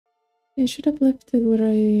I should have left it where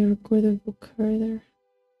I recorded book harder.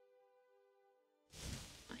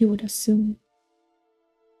 I would assume.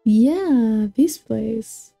 Yeah, this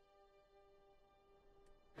place.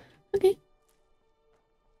 Okay.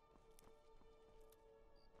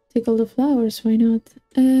 Take all the flowers, why not?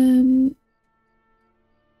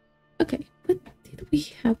 Okay, what did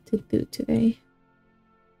we have to do today?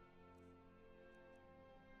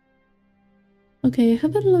 Okay, I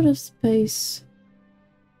have a lot of space.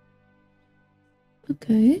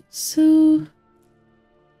 Okay, so...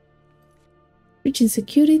 Reaching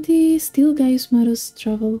security, steal Gaius Maro's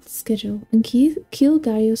travel schedule, and kill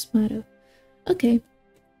Gaius Maro. Okay,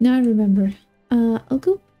 now I remember. I'll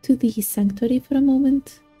go to the sanctuary for a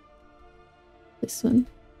moment. This one.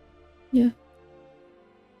 Yeah.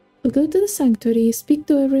 I'll go to the sanctuary, speak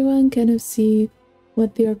to everyone, kind of see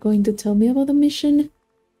what they are going to tell me about the mission.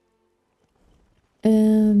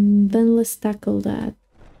 And then let's tackle that.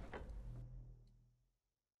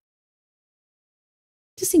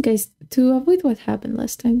 Just in case, to avoid what happened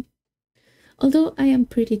last time. Although I am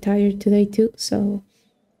pretty tired today too, so...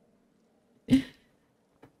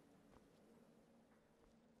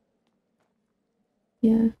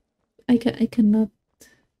 yeah, I cannot...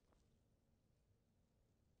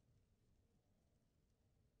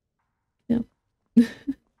 No.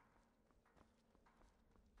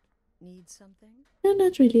 Need something? No,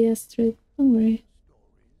 not really, Astrid. Don't worry.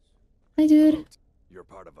 Hi, dude. You're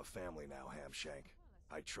part of a family now, Hamshank.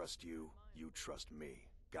 I trust you, you trust me.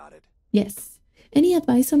 Got it? Yes. Any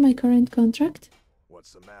advice on my current contract?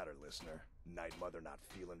 What's the matter, listener? Night Mother not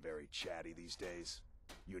feeling very chatty these days?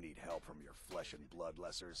 You need help from your flesh and blood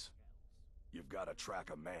lessers? You've got to track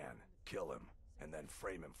a man, kill him, and then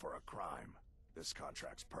frame him for a crime. This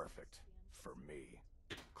contract's perfect. For me.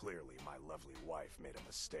 Clearly, my lovely wife made a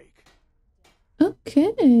mistake.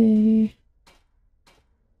 Okay.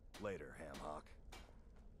 Later, Hamhawk.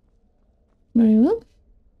 Very well.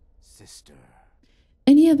 Sister.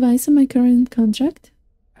 Any advice on my current contract?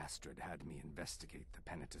 Astrid had me investigate the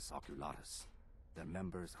Penitus Oculatus. Their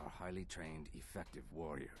members are highly trained, effective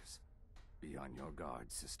warriors. Be on your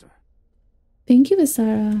guard, sister. Thank you,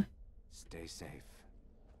 Visara. Stay safe.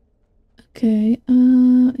 Okay,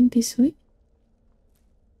 in this way.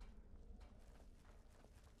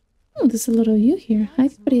 Oh, there's a lot of you here. Hi,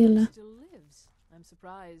 Gabriela. Still lives. I'm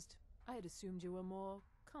surprised. I had assumed you were more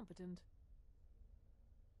competent.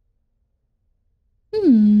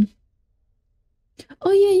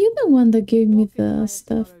 Oh yeah, you're the one that gave me the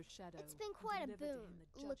stuff. It's been quite a boon,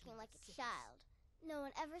 looking like a child. No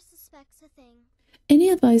one ever suspects a thing. Any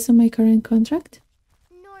advice on my current contract?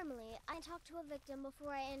 Normally, I talk to a victim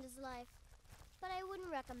before I end his life, but I wouldn't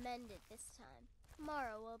recommend it this time.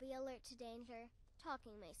 Maro will be alert to danger.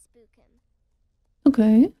 Talking may spook him.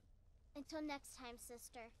 Okay. Until next time,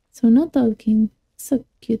 sister. So not talking. It's a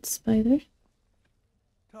cute spider.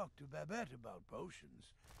 Talk to Babette about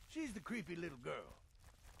potions. She's the creepy little girl.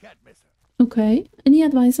 Can't miss her. Okay. Any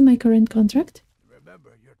advice on my current contract?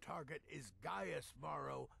 Remember, your target is Gaius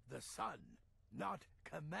Maro, the son, not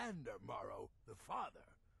Commander Maro, the father.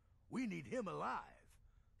 We need him alive.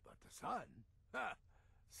 But the son? Ha!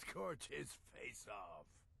 Scorch his face off.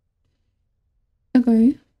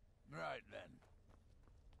 Okay. Right then.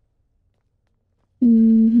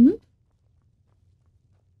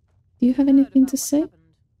 Do you have anything to say?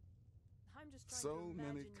 So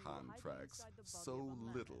many contracts, so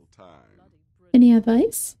little time. Any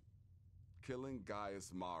advice? Killing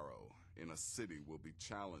Gaius Maro in a city will be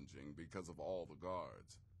challenging because of all the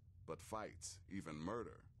guards. But fights, even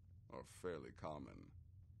murder, are fairly common.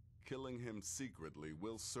 Killing him secretly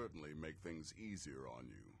will certainly make things easier on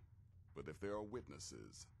you. But if there are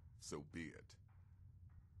witnesses, so be it.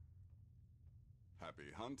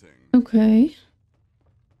 Happy hunting. Okay.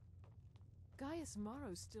 Gaius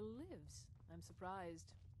Maro still lives. I'm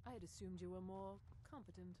surprised. I had assumed you were more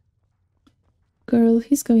competent. Girl,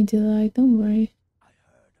 he's going to die, don't worry. I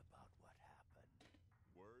heard about what happened.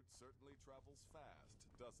 Word certainly travels fast,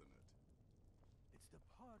 doesn't it? It's the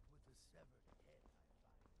part with the severed head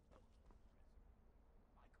I find.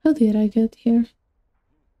 How did I get here?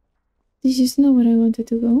 Did you just know where I wanted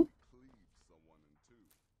to go? Cleaved someone in two.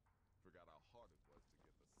 Forgot how hard it was to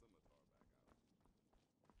get the scimitar back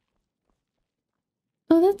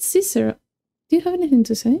out. Oh, that's Cicero. Do you have anything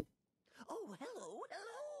to say? Oh, hello,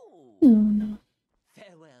 hello! No.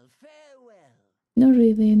 Farewell, farewell! Not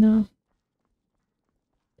really, no.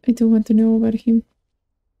 I don't want to know about him.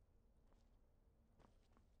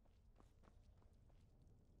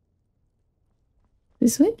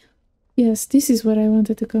 This way? Yes, this is where I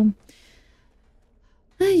wanted to come.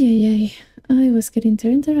 Ay. I was getting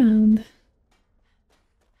turned around.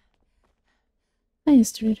 Hi,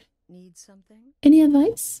 Astrid. Need something? Any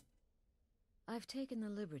advice? I've taken the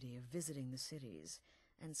liberty of visiting the cities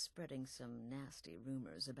and spreading some nasty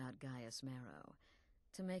rumors about Gaius Marrow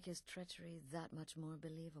to make his treachery that much more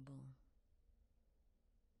believable.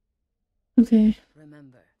 Okay.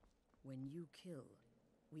 Remember, when you kill,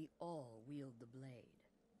 we all wield the blade.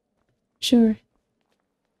 Sure.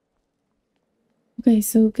 Okay,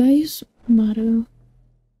 so Gaius Marrow.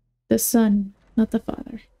 The son, not the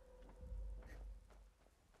father.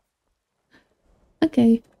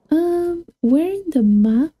 Okay. Where in the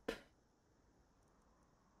map?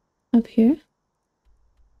 Up here?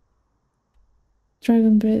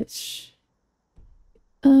 Dragon Bridge.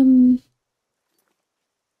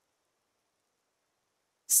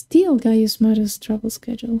 Steal Gaius Marrow's travel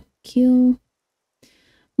schedule.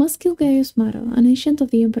 Must kill Gaius Marrow, an agent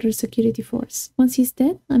of the Emperor's security force. Once he's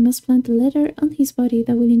dead, I must plant a letter on his body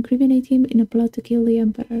that will incriminate him in a plot to kill the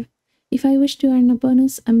Emperor. If I wish to earn a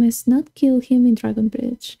bonus, I must not kill him in Dragon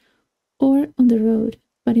Bridge, or on the road,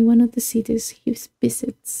 but in one of the cities he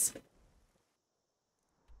visits.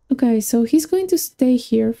 Okay, so he's going to stay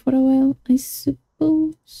here for a while, I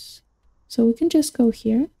suppose. So we can just go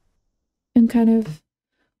here and kind of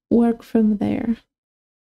work from there.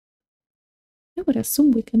 I would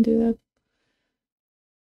assume we can do that.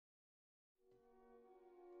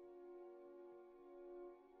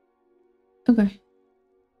 Okay.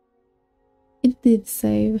 It did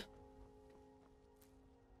save.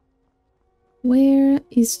 Where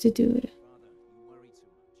is the dude?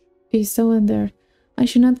 He's someone there. I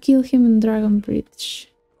should not kill him in Dragon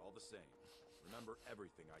Bridge. All the same, remember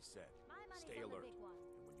everything I said. Stay alert.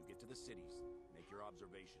 And when you get to the cities, make your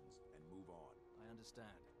observations and move on. I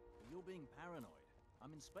understand. But you're being paranoid.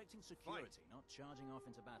 I'm inspecting security, not charging off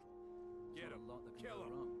into battle. Get him. Kill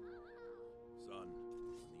him. Son,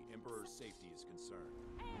 when the Emperor's safety is concerned,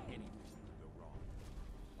 anything can go wrong.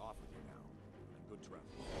 Off with you now, and good travel.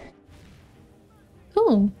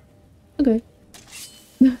 Oh, okay.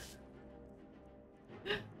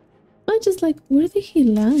 I just like, where did he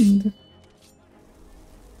land?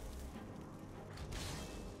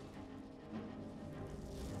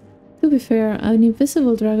 To be fair, an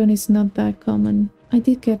invisible dragon is not that common. I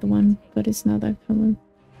did get one, but it's not that common.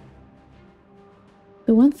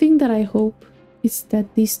 The one thing that I hope is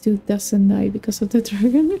that this dude doesn't die because of the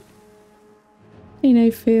dragon. And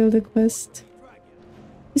I failed the quest.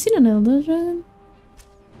 Is it an elder dragon?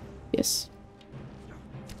 Yes.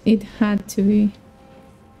 It had to be.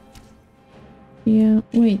 Yeah,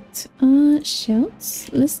 wait.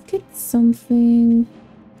 Shouts? Let's get something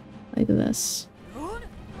like this.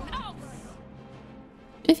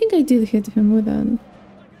 I think I did hit him with that.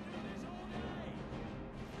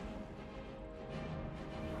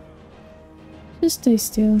 Just stay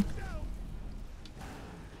still.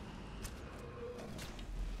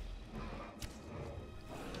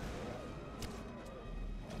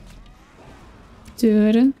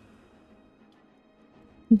 Dude.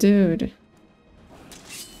 Dude.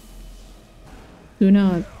 Do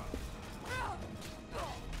not.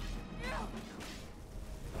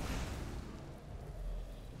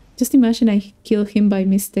 Just imagine I kill him by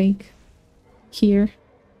mistake. Here.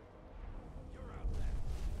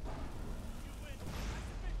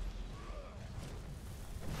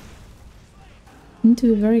 I need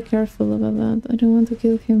to be very careful about that. I don't want to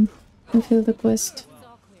kill him and fail the quest.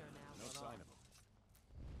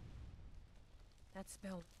 That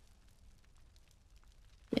spell.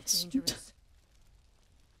 Yes. Dangerous.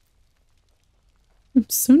 I'm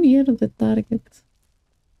so near to the target.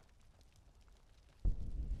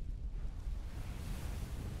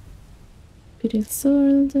 Imperial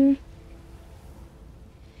Soldier.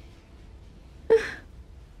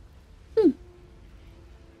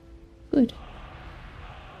 Good.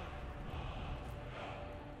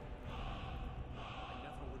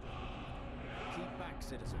 Keep back,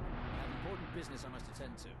 citizen. I have important business I must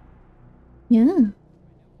attend to. Yeah.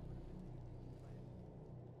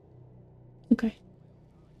 Okay.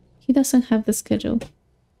 He doesn't have the schedule.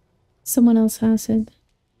 Someone else has it.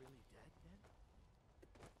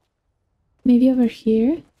 Maybe over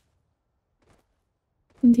here?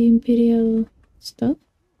 In the Imperial stuff?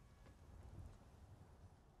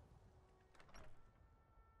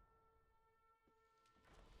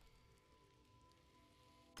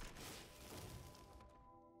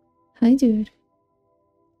 Hi, dude.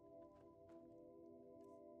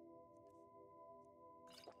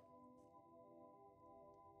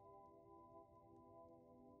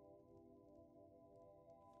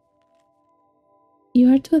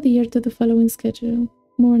 You are to adhere to the following schedule.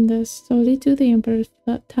 Morndas, Solitude, the Emperor's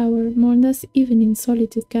Tower. Morndas, Evening,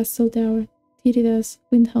 Solitude, Castle Tower. Tiridas,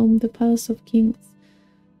 Windhelm, the Palace of Kings.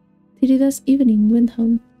 Tirida's evening, went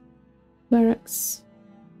home. Barracks.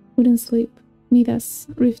 Wouldn't sleep. Midas,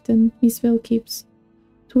 Riften, Miss Bell keeps.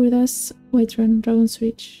 Turdas, Whiterun, Dragon's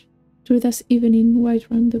Reach. Turdas evening,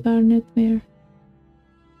 Whiterun, the Barnet mare.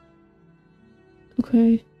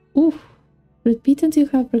 Okay. Oof. Repeat until you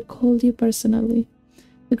have recalled you personally.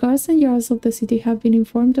 The guards and jarls of the city have been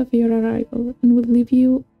informed of your arrival and will leave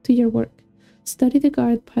you to your work. Study the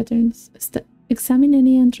guard patterns, examine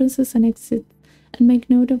any entrances and exits, and make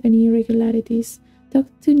note of any irregularities. Talk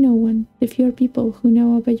to no one. The fewer people who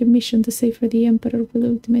know about your mission, the safer the Emperor will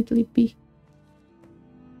ultimately be.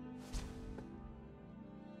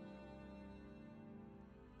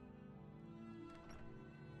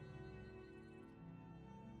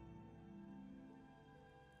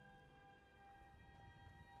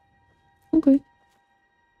 Okay.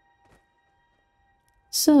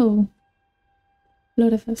 So, a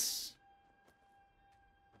lot of us.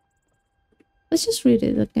 Let's just read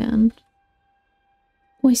it again.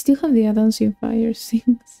 Oh, I still have the Adansian Fire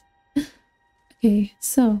things. Okay,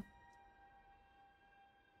 so.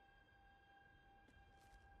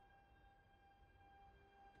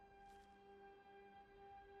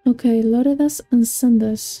 Okay, Loredas and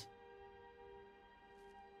Sandas.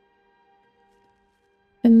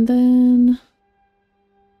 And then...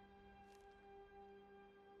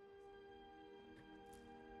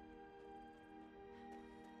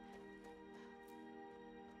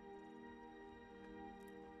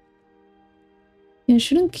 yeah, I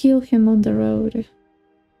shouldn't kill him on the road.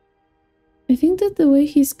 I think that the way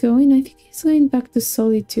he's going, I think he's going back to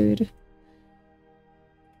Solitude.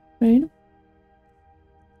 Right?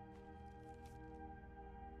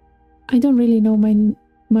 I don't really know my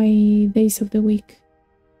days of the week.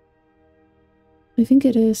 I think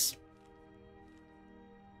it is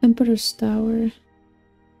Emperor's Tower.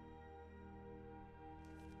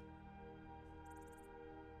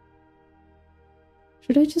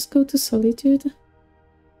 Should I just go to Solitude?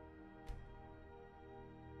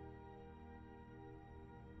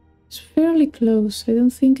 It's fairly close. I don't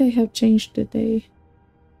think I have changed the day.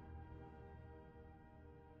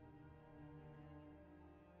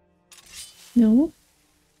 No?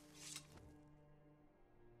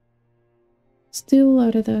 Still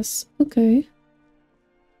Loredas. Okay.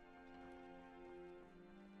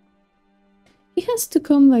 He has to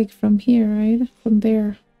come like from here, right? From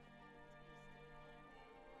there.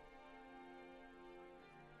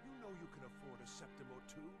 You know you can afford a septim or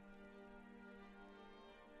two.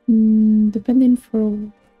 Depending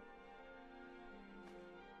for...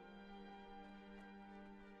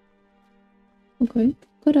 Okay.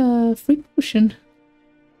 Got a free potion.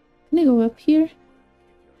 Can I go up here?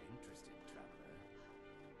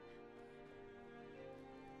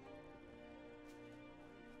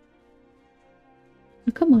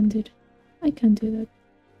 Oh, come on, dude. I can't do that.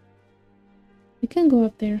 I can't go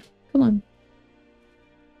up there. Come on.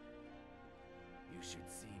 You should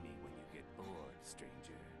see me when you get bored,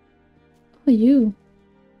 stranger. Oh, you.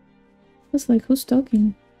 I was like, who's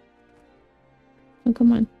talking? Oh,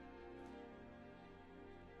 come on.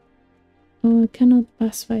 Oh, I cannot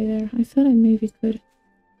pass by there. I thought I maybe could.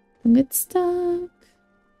 Don't get stuck. No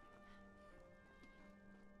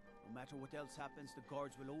matter what else happens, the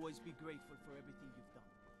guards will always be grateful for everything you've done.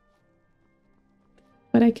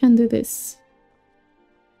 But I can do this.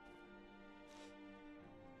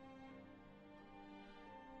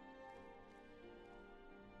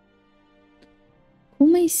 Who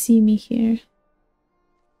may see me here?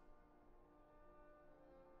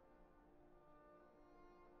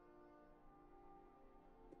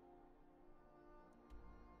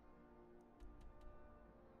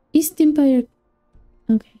 East Empire.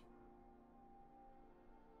 Okay.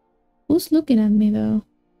 Who's looking at me though?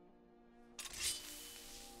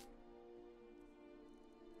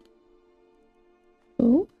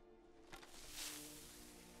 Oh?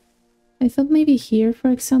 I thought maybe here,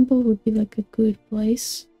 for example, would be like a good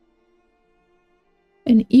place.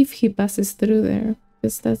 And if he passes through there,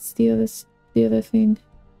 because that's the other thing.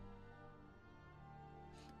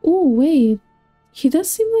 Oh, wait. He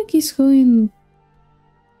does seem like he's going...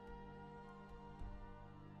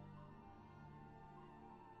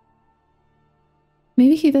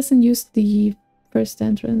 Maybe he doesn't use the first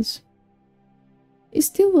entrance. It's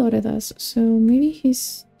still Loredas, so maybe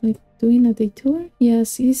he's like doing a detour?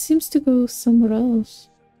 Yes, he seems to go somewhere else.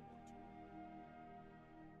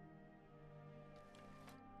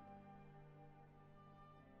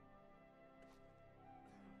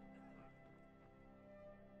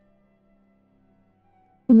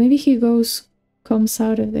 Or maybe he comes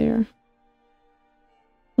out of there.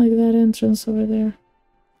 Like that entrance over there.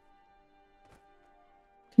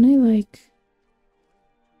 Can I like...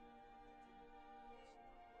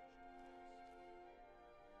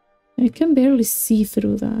 I can barely see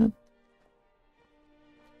through that.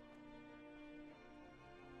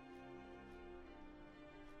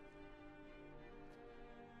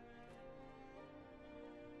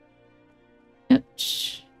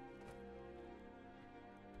 Ouch.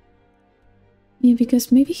 Yeah,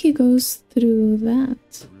 because maybe he goes through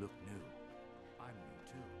that.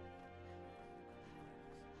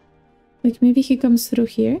 Like maybe he comes through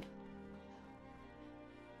here.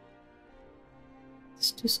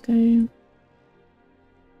 It's to Skyrim.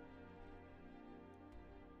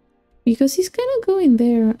 Because he's kind of going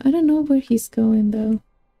there. I don't know where he's going though.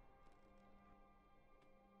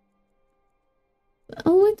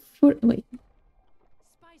 I'll wait for... wait.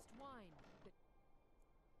 Spiced wine.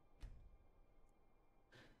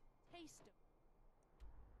 Taste.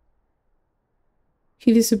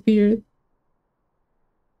 He disappeared.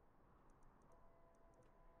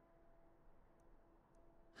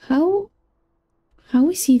 How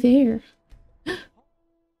is he there?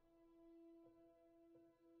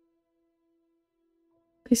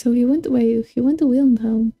 Okay, so he went away. He went to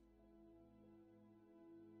Wilhelm.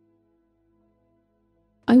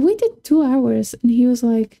 I waited 2 hours and he was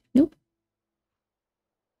like, nope.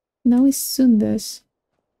 Now it's Sundas.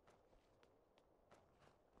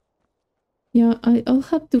 Yeah, I'll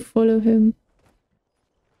have to follow him.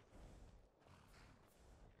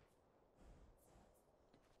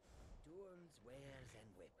 Tools, wares, and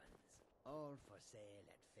weapons, all for sale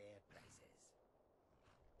at fair prices.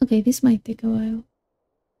 Okay, this might take a while.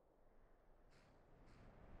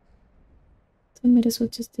 So I might as well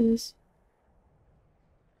just do this.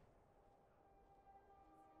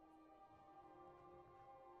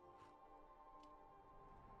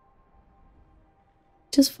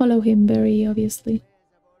 Just follow him very obviously.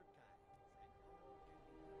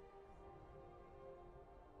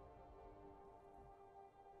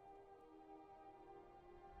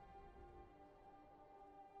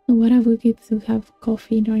 What I would give to have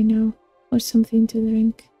coffee right now or something to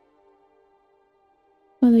drink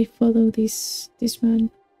while I follow this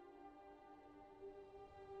man.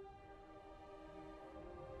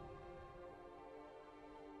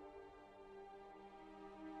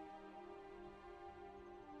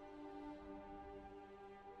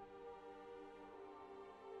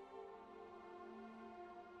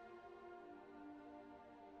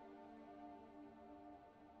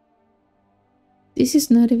 This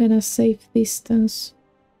is not even a safe distance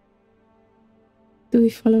to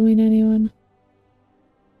be following anyone.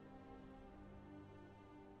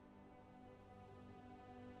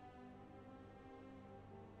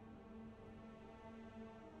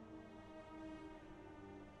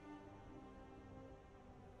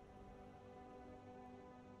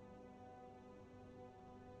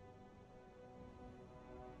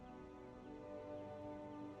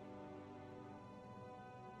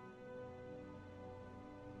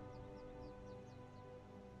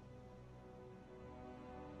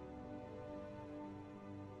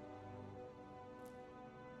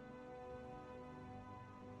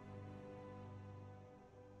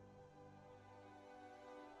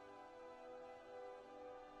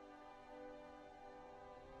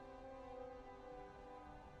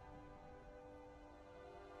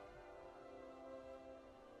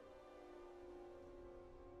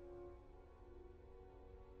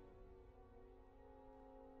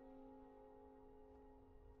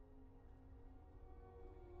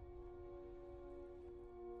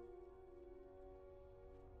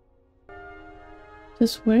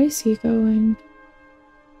 Just where is he going?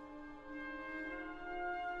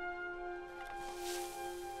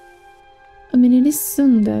 I mean, it is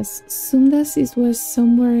Sundas. Sundas was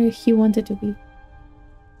somewhere he wanted to be.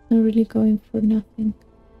 Not really going for nothing.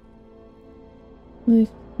 Like,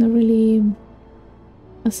 not really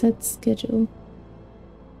a set schedule.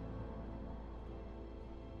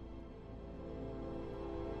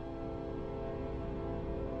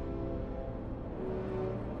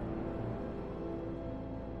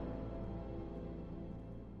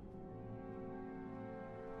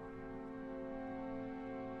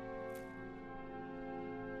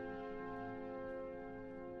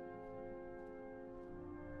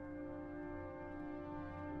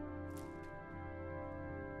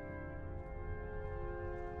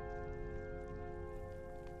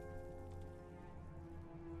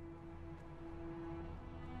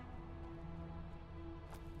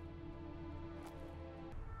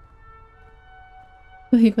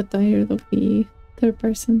 But he got tired of the third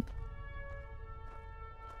person.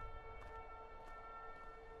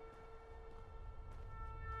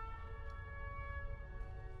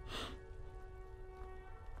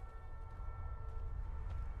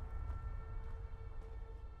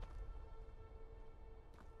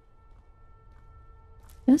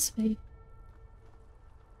 That's vague.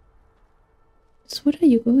 So where are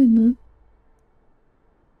you going, man?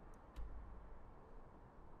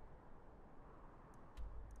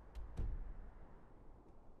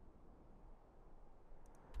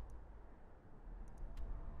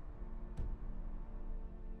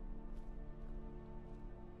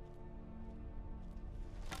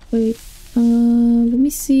 Wait, let me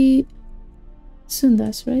see.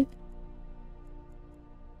 Sundas, right?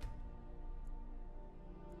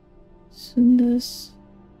 Sundas.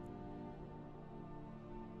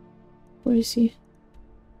 Where is he?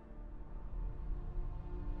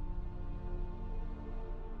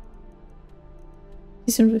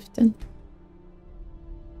 He's in Riften.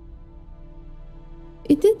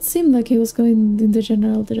 It did seem like he was going in the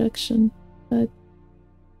general direction, but...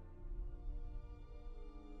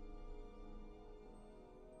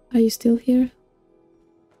 Are you still here?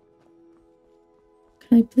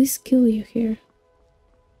 Can I please kill you here?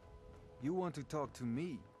 You want to talk to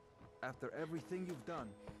me? After everything you've done?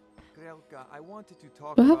 Grelka, I wanted to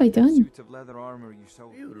talk What have about I that done? suit of leather armor you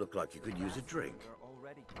sold. You look like you could use a drink.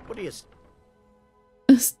 What do you...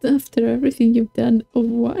 After everything you've done, of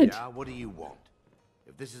what? Yeah, what do you want?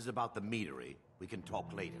 If this is about the meadery, we can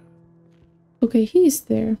talk later. Okay, he is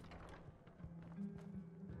there.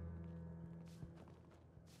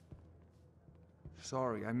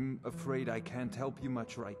 Sorry, I'm afraid I can't help you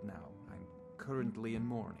much right now. I'm currently in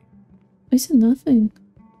mourning. I said nothing.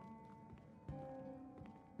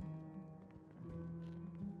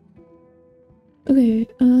 Okay,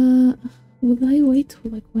 will I wait for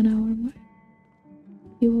like 1 hour more?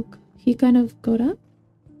 He kind of got up?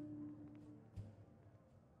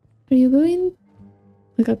 Are you going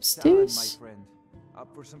like upstairs? My friend.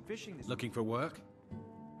 Up for some fishing this Looking for work?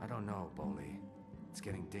 I don't know, Bolly. It's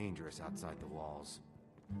getting dangerous outside the walls.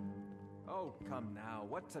 Oh, come now.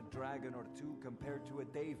 What's a dragon or two compared to a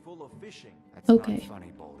day full of fishing? That's not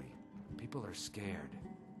funny, Bolly. People are scared.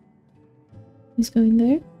 He's going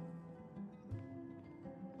there.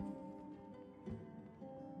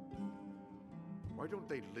 Why don't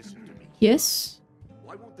they listen to me? Yes.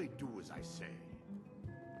 Why won't they do as I say?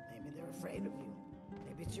 Maybe they're afraid of you.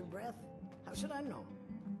 Maybe it's your breath. How should I know?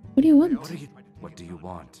 What do you want? What do you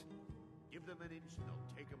want? Give them an inch,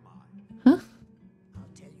 they'll take a mile. Huh? I'll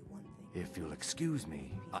tell you one thing. If you'll excuse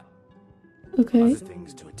me, Okay. other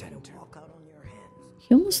things to attend to. Walk out on your hands.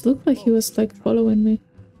 He almost looked like he was like following me.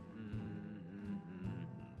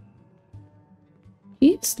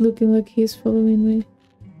 He's looking like he's following me.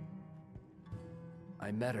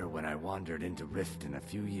 I met her when I wandered into Riften a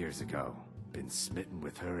few years ago. Been smitten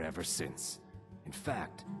with her ever since. In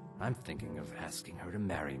fact, I'm thinking of asking her to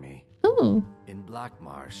marry me. Oh. In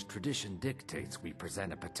Blackmarsh, tradition dictates we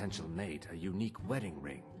present a potential mate a unique wedding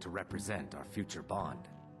ring to represent our future bond.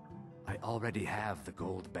 I already have the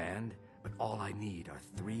gold band, but all I need are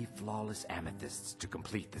 3 flawless amethysts to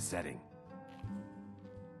complete the setting.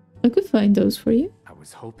 I could find those for you. I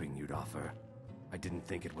was hoping you'd offer. I didn't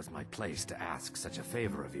think it was my place to ask such a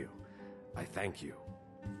favor of you. I thank you.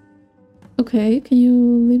 Okay, can you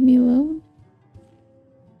leave me alone?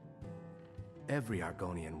 Every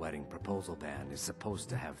Argonian wedding proposal band is supposed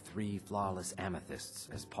to have 3 flawless amethysts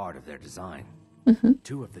as part of their design.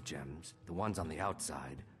 2 of the gems, the ones on the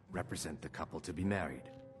outside, represent the couple to be married.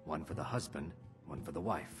 1 for the husband, 1 for the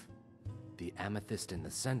wife. The amethyst in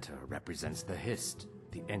the center represents the Hist,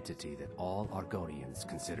 the entity that all Argonians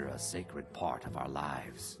consider a sacred part of our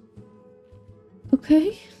lives.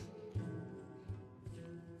 Okay.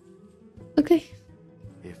 Okay.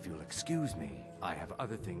 If you'll excuse me, I have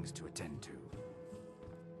other things to attend to.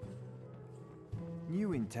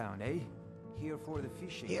 New in town, eh? Here for the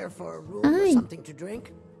fishing. Here for a room or something to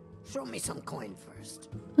drink? Show me some coin first.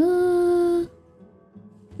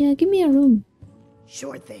 Yeah, give me a room.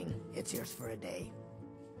 Sure thing. It's yours for a day.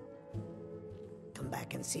 Come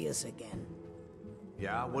back and see us again.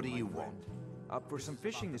 Yeah, what do you want? Up for some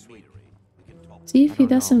fishing this week. See if he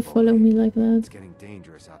doesn't follow me like that. It's getting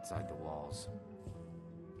dangerous outside the walls.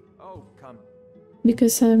 Oh, come.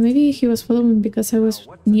 Because maybe he was following me because I was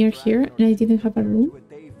near here and I didn't have a room.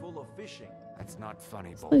 That's not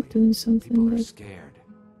funny, It's Bolly. like doing something People are like... scared.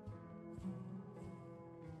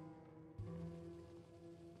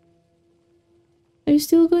 Are you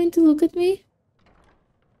still going to look at me?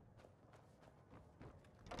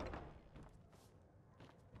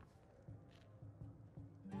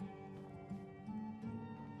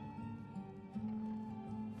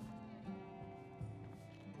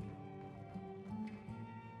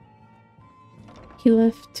 He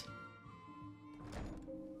left.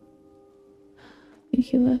 I think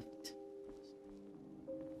he left.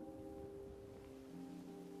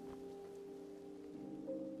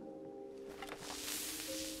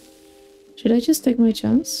 Should I just take my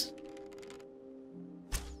chance?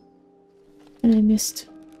 And I missed.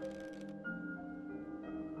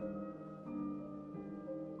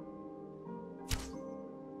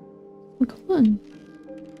 Oh, come on.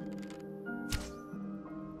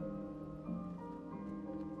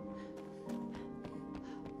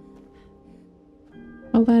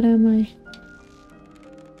 How bad am I?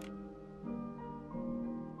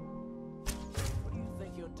 What do you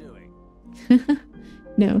think you're doing?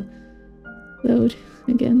 No. Load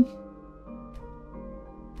again.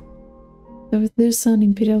 There's son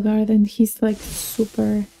Imperial Guard and he's like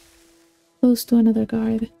super close to another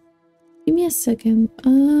guard. Give me a second.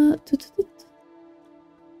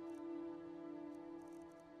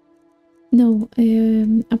 No,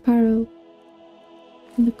 apparel.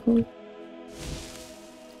 In the code.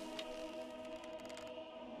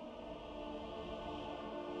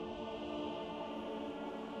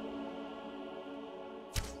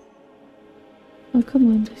 Oh, come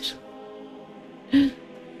on, dude.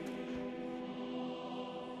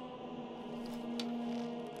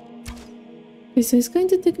 Okay, so it's going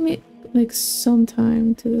to take me like some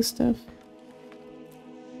time to do stuff.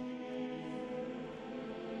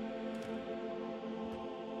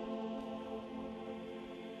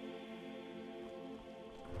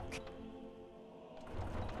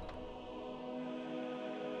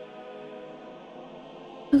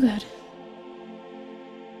 Oh god.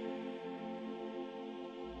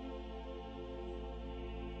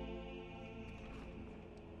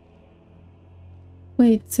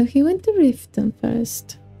 Wait, so he went to Riften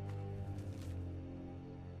first.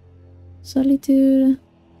 Solitude.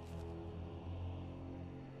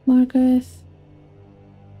 Margaret.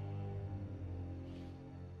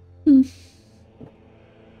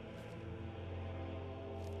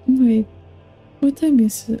 Wait. What time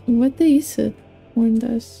is it? What day is it? Warned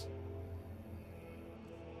us.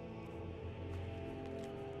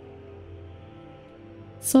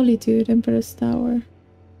 Solitude, Emperor's Tower.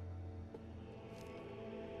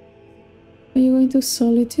 Are you going to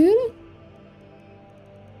Solitude?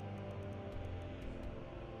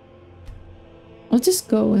 I'll just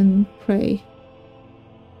go and pray.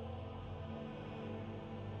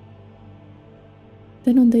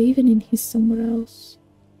 Then on the evening he's somewhere else.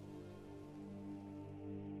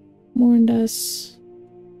 Warned us.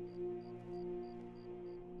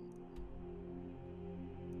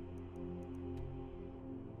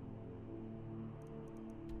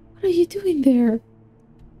 What are you doing there?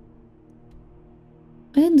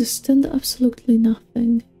 I understand absolutely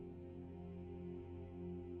nothing.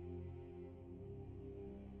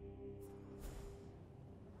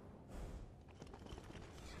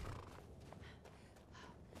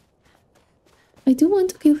 I do want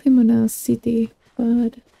to kill him in a city,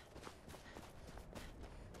 but...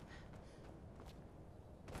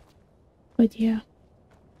 But yeah.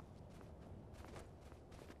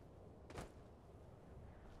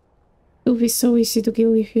 It would be so easy to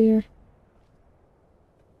kill you here.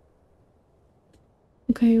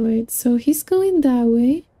 Okay, wait, so he's going that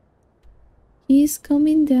way. He's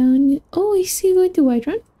coming down. Oh, is he going to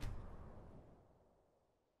Whiterun?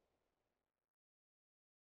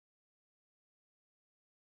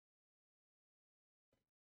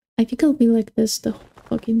 I think I'll be like this the whole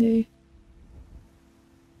fucking day.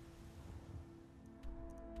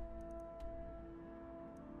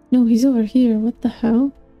 No, he's over here. What the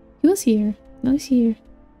hell? He was here. Now he's here.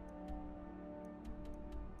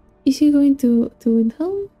 Is he going to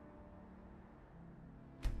Windhelm?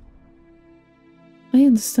 I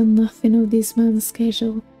understand nothing of this man's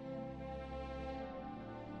schedule.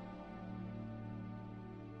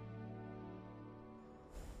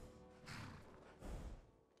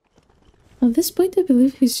 At this point, I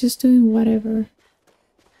believe he's just doing whatever.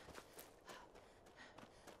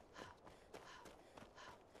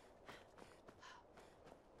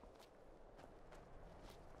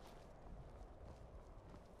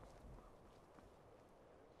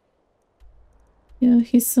 Yeah,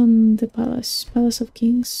 he's on the Palace of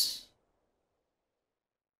Kings.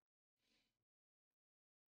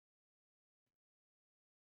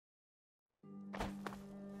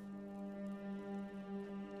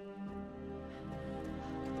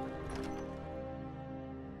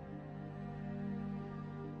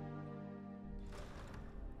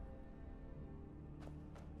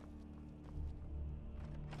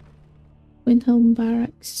 Windhelm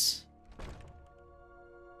Barracks.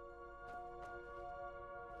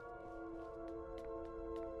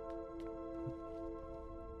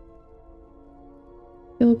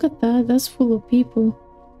 Hey, look at that, that's full of people.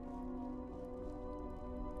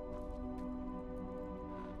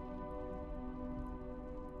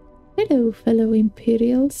 Hello, fellow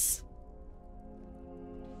Imperials.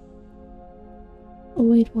 I'll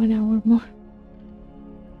wait 1 hour more.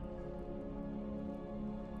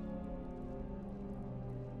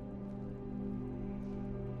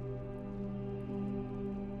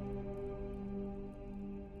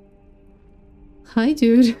 Hi,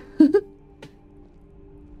 dude.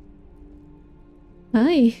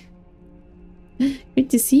 Hi. Good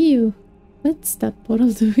to see you. What's that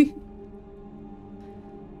portal doing?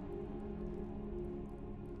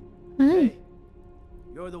 Hi. Hey,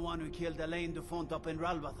 you're the one who killed Elaine Dufont up in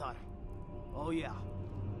Ralvathar. Oh yeah,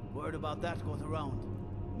 word about that goes around.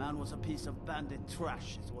 Man was a piece of bandit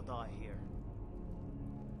trash, is what I hear.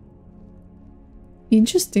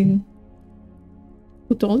 Interesting.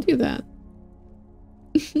 Who told you that?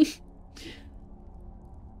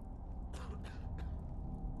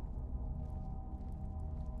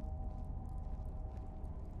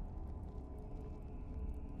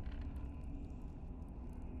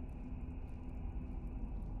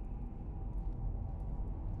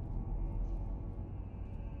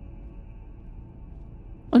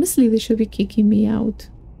 Honestly, they should be kicking me out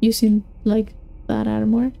using like that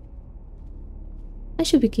armor. I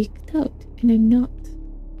should be kicked out, and I'm not.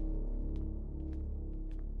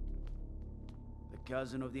 The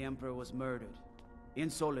cousin of the Emperor was murdered. In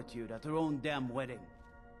solitude at her own damn wedding.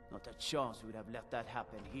 Not a chance we'd have let that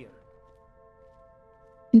happen here.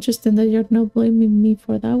 Interesting that you're not blaming me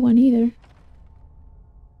for that one either.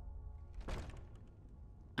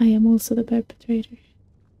 I am also the perpetrator.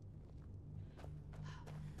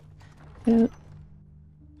 Get out.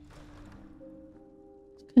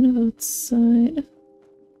 It's kind of outside.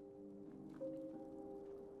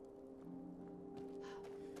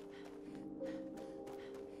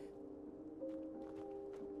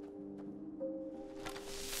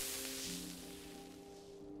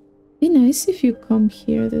 Be nice if you come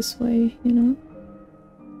here this way, you know?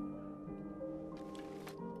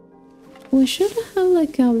 We should have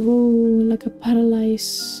like a roll, like a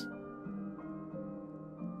paralyze.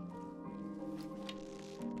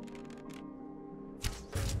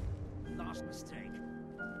 Last mistake.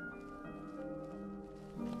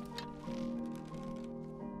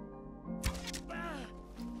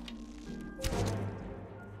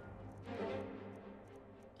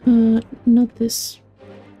 Not this.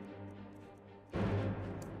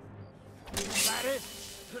 That it?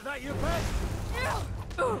 Is that your best?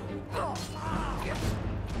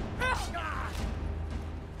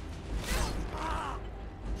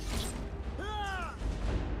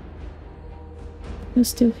 You're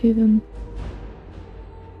still hidden.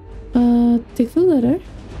 Take the letter.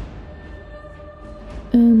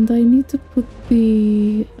 And I need to put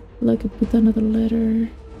the... like, put another letter.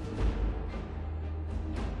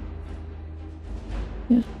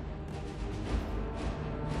 Yeah.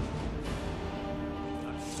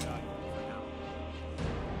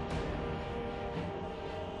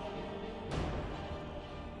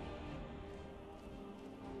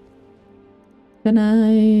 Can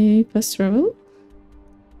I fast travel?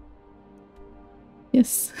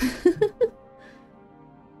 Yes.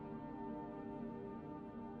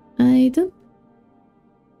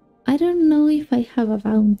 I don't know if I have a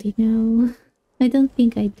bounty now. I don't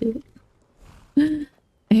think I do.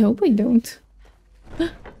 I hope I don't. I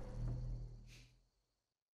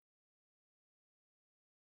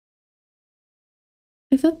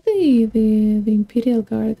thought the Imperial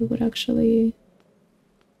Guard would actually...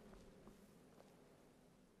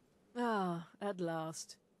 Ah, at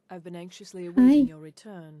last. I've been anxiously awaiting your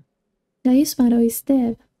return. Gaius Maro is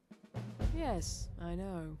dead. Yes, I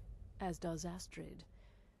know. As does Astrid.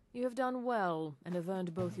 You have done well, and have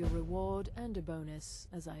earned both your reward and a bonus,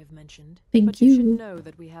 as I have mentioned. Thank but you should you. know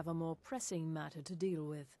that we have a more pressing matter to deal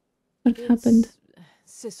with. What happened?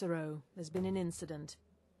 Cicero, there's been an incident.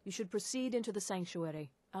 You should proceed into the sanctuary.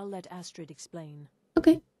 I'll let Astrid explain.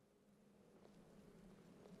 Okay.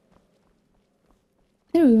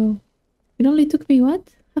 There we go. It only took me, what?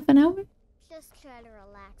 Half an hour? Just try to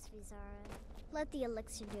relax, Vizara. Let the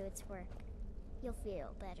elixir do its work. You'll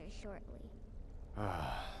feel better shortly.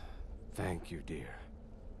 Ah, thank you, dear.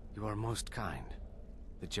 You are most kind.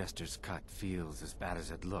 The jester's cut feels as bad as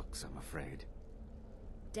it looks, I'm afraid.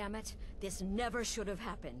 Damn it, this never should have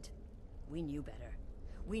happened. We knew better.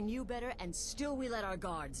 We knew better, and still we let our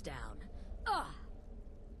guards down. Ah!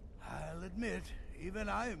 I'll admit, even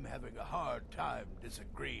I'm having a hard time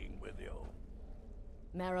disagreeing with you.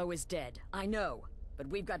 Marrow is dead, I know, but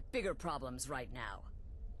we've got bigger problems right now.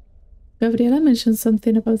 Gabriela mentioned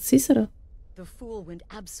something about Cicero. The fool went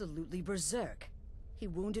absolutely berserk. He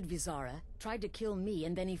wounded Vizara, tried to kill me,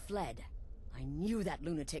 and then he fled. I knew that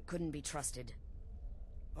lunatic couldn't be trusted.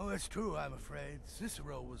 Oh, it's true, I'm afraid.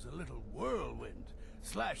 Cicero was a little whirlwind,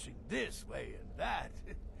 slashing this way and that.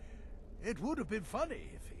 It would have been funny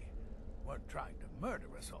if he weren't trying to murder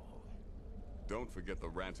us all. Don't forget the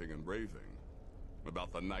ranting and raving.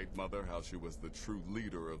 About the Night Mother, how she was the true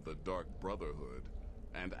leader of the Dark Brotherhood,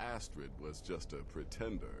 and Astrid was just a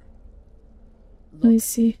pretender. Look, I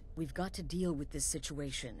see. We've got to deal with this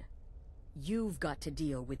situation. You've got to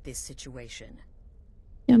deal with this situation.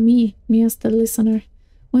 Yeah, me as the listener.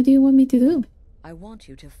 What do you want me to do? I want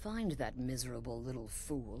you to find that miserable little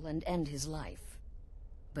fool and end his life.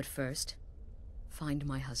 But first, find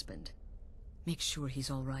my husband. Make sure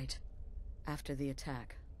he's all right. After the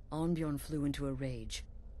attack, Arnbjorn flew into a rage.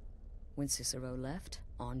 When Cicero left,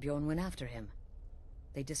 Arnbjorn went after him.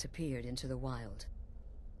 They disappeared into the wild.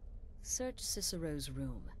 Search Cicero's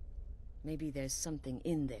room. Maybe there's something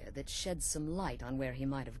in there that sheds some light on where he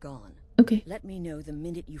might have gone. Okay. Let me know the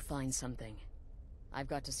minute you find something. I've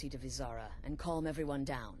got to see to Vizara and calm everyone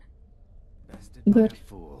down. Bested by Good. a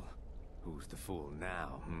fool. Who's the fool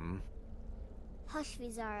now, hmm? Hush,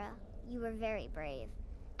 Vizara. You were very brave.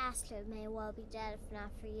 Astrid may well be dead if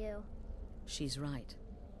not for you. She's right.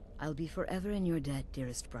 I'll be forever in your debt,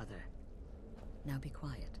 dearest brother. Now be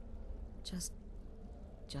quiet. Just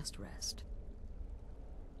rest.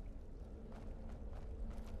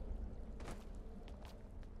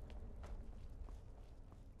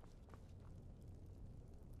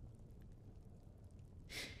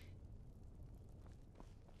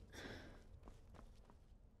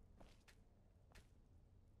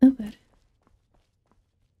 Not bad.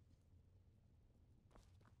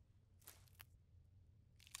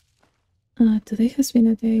 Today has been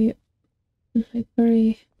a day like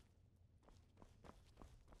very...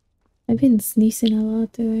 I've been sneezing a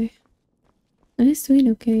lot today. I was doing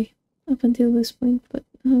okay up until this point, but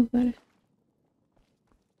oh better.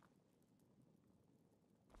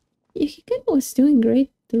 Yeah, he kind of was doing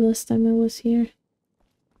great the last time I was here.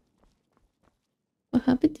 What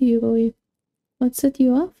happened to you, boy? What set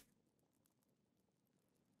you off?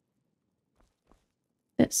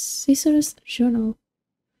 Yes, Cicero's journal.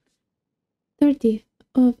 30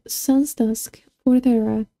 of Sun's Dusk, 4th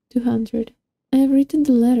Era, 200. I have written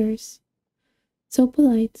the letters. So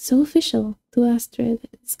polite, so official, to Astrid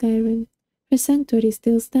in Skyrim. Her sanctuary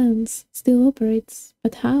still stands, still operates.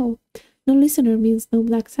 But how? No listener means no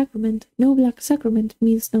black sacrament. No black sacrament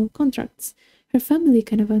means no contracts. Her family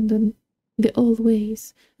can abandon the old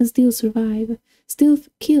ways and still survive, still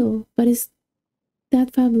kill, but is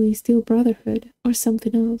that family still brotherhood or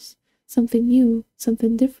something else? Something new,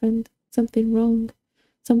 something different, something wrong,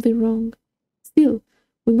 something wrong. Still,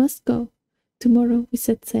 we must go. Tomorrow we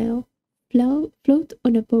set sail, float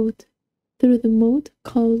on a boat through the moat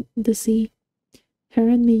called the sea. Her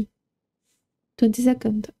and me.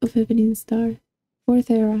 22nd of Evening Star, 4th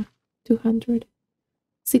Era, 200.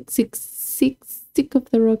 666, sick of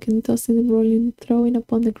the rocking, tossing and rolling, throwing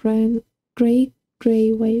upon the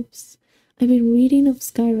grey waves. I've been reading of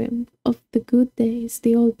Skyrim, of the good days,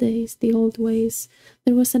 the old ways.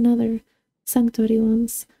 There was another sanctuary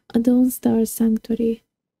once, a Dawn Star sanctuary,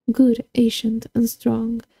 good, ancient, and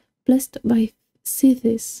strong, blessed by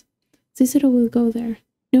Sithis. Cicero will go there,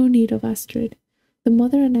 no need of Astrid. The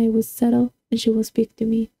mother and I will settle, and she will speak to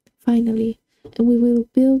me, finally, and we will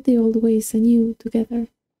build the old ways anew together.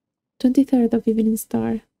 23rd of Evening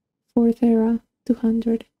Star, 4th Era,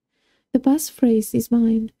 200. The passphrase is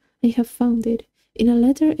mine. I have found it, in a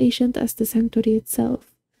letter ancient as the sanctuary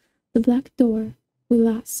itself. The black door will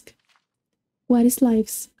ask, what is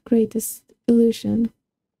life's greatest illusion?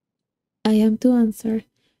 I am to answer,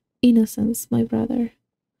 innocence, my brother.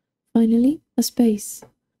 Finally, a space,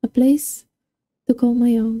 a place to call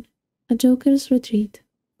my own, a joker's retreat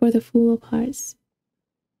for the fool of hearts.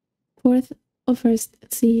 4th of First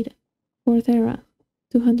Seed, 4th Era,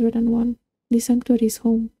 201. The sanctuary's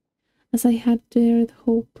home, as I had dared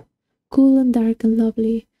hope. Cool and dark and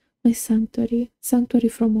lovely, my sanctuary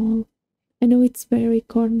from all. I know its very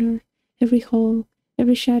corner, every hall,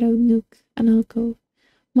 every shadowed nook and alcove.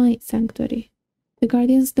 My sanctuary. The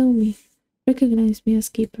guardians know me, recognize me as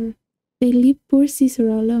keeper. They leave poor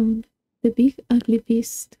Cicero alone. The big ugly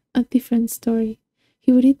beast, a different story.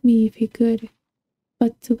 He would eat me if he could.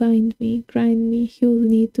 But to grind me, he will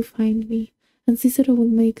need to find me, and Cicero will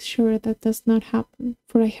make sure that does not happen,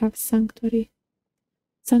 for I have sanctuary.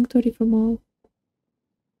 Sanctuary from all.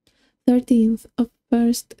 13th of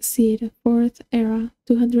First Seed, 4th Era,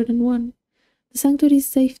 201. The sanctuary is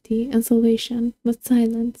safety and salvation, but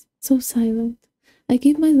silent, so silent. I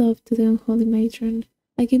give my love to the unholy matron.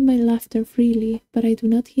 I give my laughter freely, but I do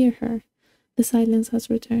not hear her. The silence has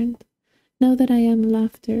returned. Now that I am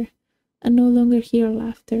laughter, and no longer hear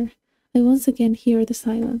laughter, I once again hear the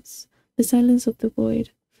silence the silence of the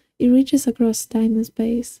void. It reaches across time and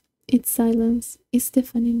space. Its silence is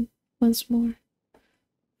deafening once more.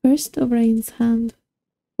 First O'Brien's hand.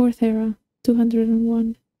 4th era,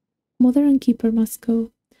 201. Mother and keeper must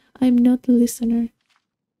go. I am not the listener,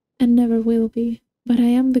 and never will be, but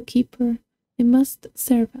I am the keeper. I must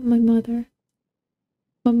serve my mother.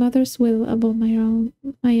 My mother's will above my own.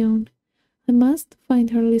 I must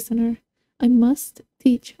find her listener. I must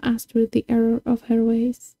teach Astrid the error of her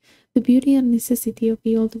ways, the beauty and necessity of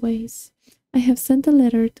the old ways. I have sent a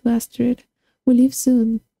letter to Astrid. We leave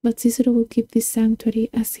soon, but Cicero will keep this sanctuary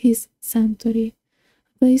as his sanctuary,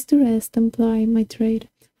 a place to rest and ply my trade,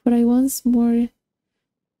 for I once more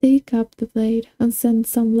take up the blade and send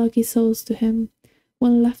some lucky souls to him,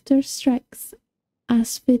 when laughter strikes,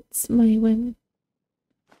 as fits my whim.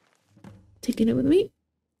 Taking it with me.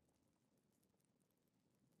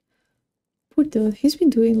 Poor dude, he's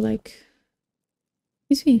been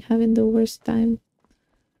having the worst time.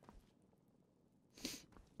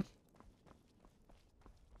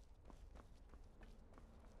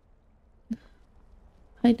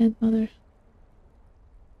 Hi, Ned Mother.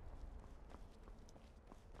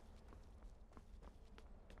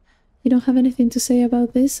 You don't have anything to say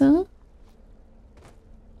about this, huh?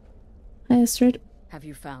 Hi, Astrid. Have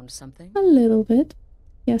you found something? A little bit.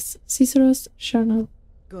 Yes, Cicero's journal.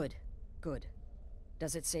 Good, good.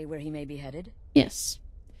 Does it say where he may be headed? Yes.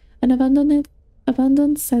 An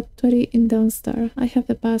abandoned sanctuary in Dawnstar. I have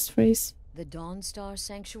the passphrase. The Dawnstar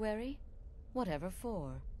Sanctuary? Whatever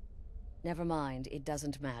for? Never mind, it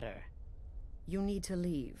doesn't matter. You need to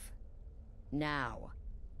leave. Now.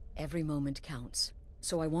 Every moment counts,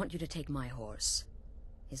 so I want you to take my horse.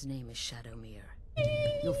 His name is Shadowmere.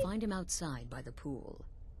 You'll find him outside by the pool.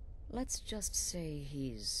 Let's just say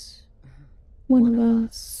he's... one of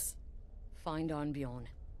us. Find Arnbjorn.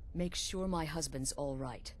 Make sure my husband's all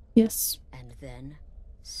right. Yes. And then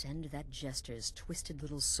send that jester's twisted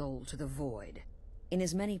little soul to the void, in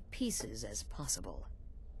as many pieces as possible.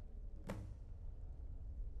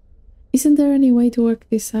 Isn't there any way to work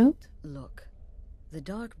this out? Look, the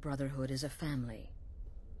Dark Brotherhood is a family.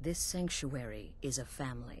 This sanctuary is a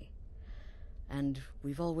family. And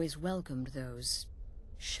we've always welcomed those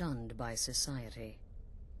shunned by society.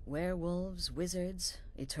 Werewolves, wizards,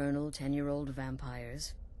 eternal 10-year-old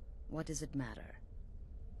vampires. What does it matter?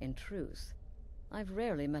 In truth, I've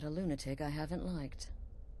rarely met a lunatic I haven't liked.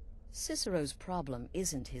 Cicero's problem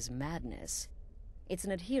isn't his madness. It's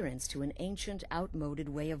an adherence to an ancient, outmoded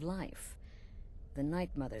way of life. The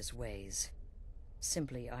Night Mother's ways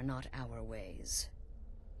simply are not our ways.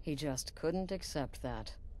 He just couldn't accept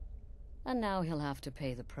that. And now he'll have to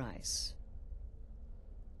pay the price.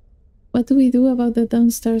 What do we do about the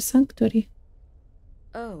Dawnstar Sanctuary?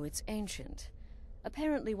 Oh, it's ancient.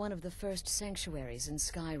 Apparently one of the first sanctuaries in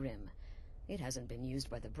Skyrim. It hasn't been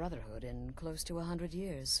used by the Brotherhood in close to 100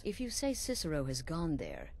 years. If you say Cicero has gone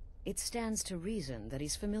there, it stands to reason that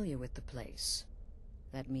he's familiar with the place.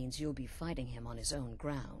 That means you'll be fighting him on his own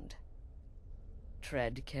ground.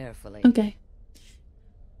 Tread carefully. Okay.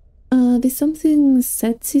 Did something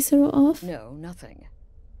set Cicero off? No, nothing.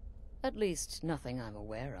 At least, nothing I'm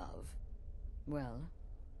aware of. Well,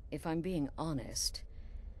 if I'm being honest,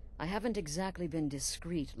 I haven't exactly been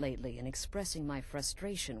discreet lately in expressing my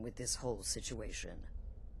frustration with this whole situation.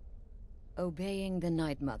 Obeying the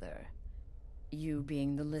Night Mother, you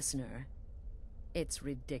being the listener, it's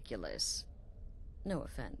ridiculous. No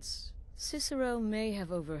offense. Cicero may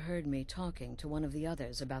have overheard me talking to one of the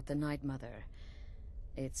others about the Night Mother.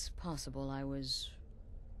 It's possible I was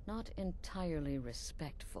not entirely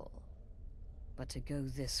respectful. But to go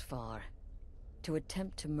this far, to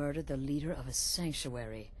attempt to murder the leader of a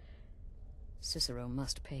sanctuary, Cicero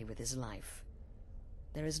must pay with his life.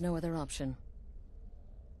 There is no other option.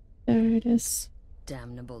 There it is.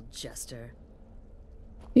 Damnable jester.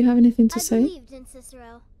 Do you have anything to say? I believed in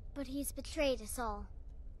Cicero, but he's betrayed us all.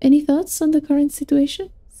 Any thoughts on the current situation?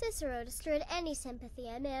 Cicero destroyed any sympathy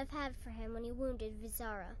I may have had for him when he wounded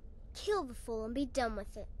Vizara. Kill the fool and be done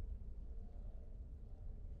with it.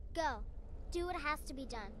 Go. Do what has to be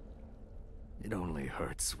done. It only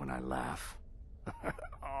hurts when I laugh.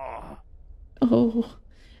 Oh. Oh.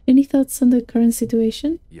 Any thoughts on the current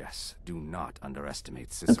situation? Yes, do not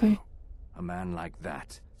underestimate Cicero. Okay. A man like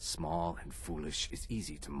that, small and foolish, is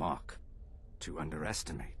easy to mock. To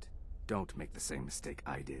underestimate. Don't make the same mistake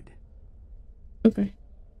I did. Okay.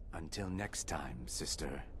 Until next time,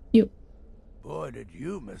 sister. You. Boy, did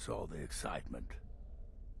you miss all the excitement.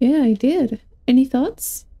 Yeah, I did. Any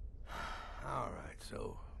thoughts? Alright,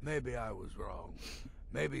 so maybe I was wrong.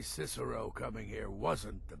 Maybe Cicero coming here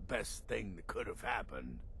wasn't the best thing that could have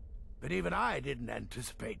happened. But even I didn't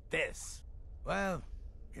anticipate this. Well,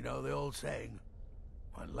 you know the old saying,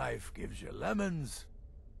 when life gives you lemons,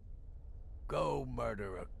 go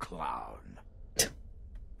murder a clown.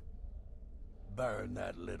 Burn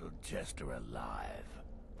that little jester alive.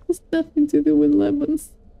 Has nothing to do with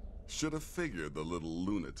lemons. Should have figured the little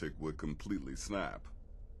lunatic would completely snap.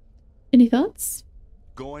 Any thoughts?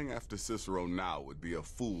 Going after Cicero now would be a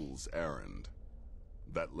fool's errand.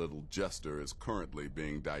 That little jester is currently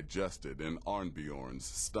being digested in Arnbjorn's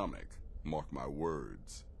stomach. Mark my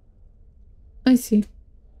words. I see.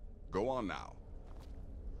 Go on now.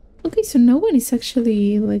 Okay, so no one is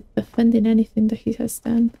actually, like, defending anything that he has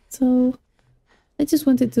done. So, I just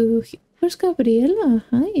wanted to... Where's Gabriela?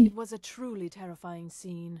 Hi. It was a truly terrifying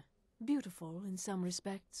scene. Beautiful in some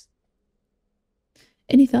respects.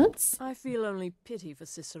 Any thoughts? I feel only pity for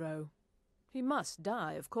Cicero. He must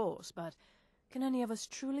die, of course, but can any of us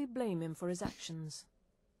truly blame him for his actions?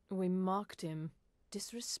 We mocked him,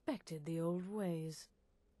 disrespected the old ways.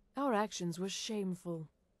 Our actions were shameful.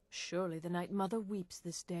 Surely the Night Mother weeps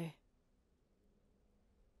this day.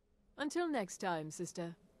 Until next time,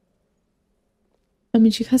 sister. I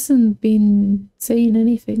mean, she hasn't been saying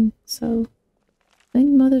anything, so... Night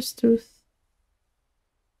Mother's truth.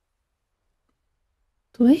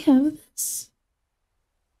 Do I have this?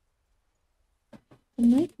 The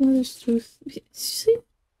Night Mother's truth. See?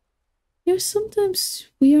 Yeah, sometimes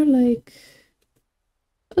we are like...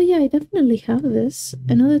 Oh yeah, I definitely have this.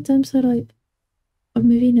 And other times I'm like... Or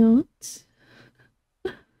maybe not.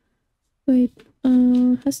 Wait,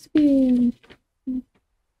 has to be...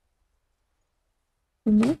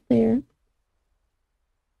 I'm not there.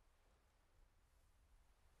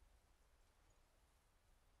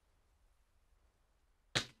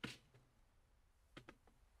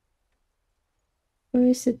 Where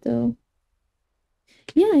is it though?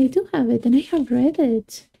 Yeah, I do have it and I have read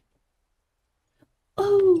it.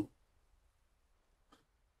 Oh!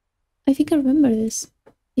 I think I remember this.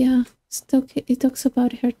 Yeah, it talks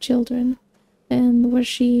about her children and where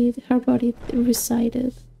her body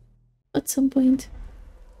resided at some point.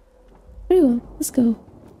 Very well, let's go.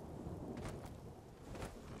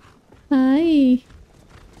 Hi!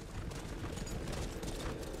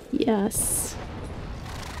 Yes.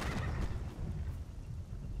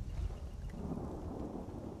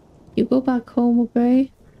 You go back home,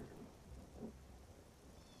 okay?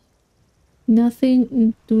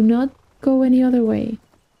 Nothing, do not go any other way.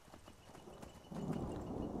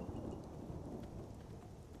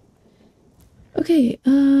 Okay,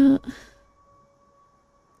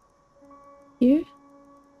 here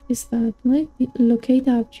is that, like, locate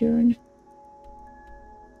Abjorn.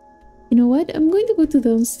 You know what? I'm going to go to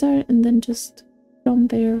Dawnstar and then just from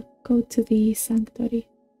there go to the sanctuary.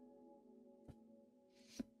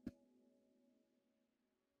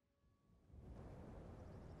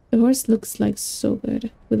 The horse looks like so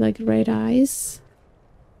good with like red eyes.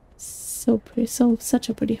 So pretty, such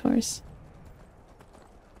a pretty horse.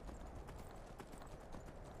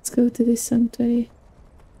 Let's go to this sanctuary.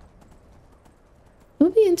 It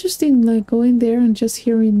would be interesting, like, going there and just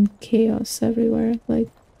hearing chaos everywhere. Like,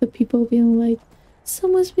 the people being like,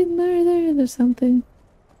 someone's been murdered or something.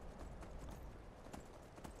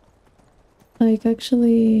 Like,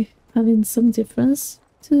 actually having some difference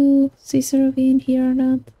to Cicero being here or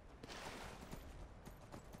not.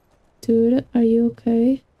 Dude, are you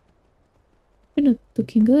okay? You're not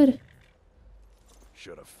looking good.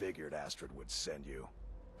 Should have figured Astrid would send you.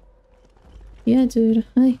 Yeah, dude.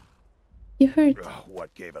 Hi. You hurt.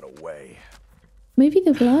 What gave it away? Maybe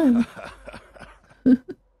the blood.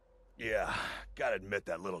 Yeah, gotta admit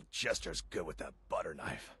that little jester's good with that butter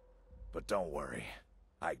knife. But don't worry,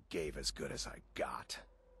 I gave as good as I got.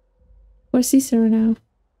 Where's Cicero now?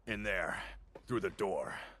 In there, through the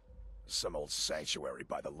door. Some old sanctuary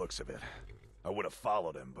by the looks of it. I would have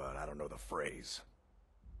followed him, but I don't know the phrase.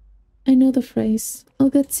 I know the phrase. I'll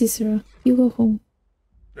get Cicero. You go home.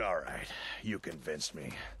 Alright, you convinced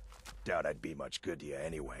me. Doubt I'd be much good to you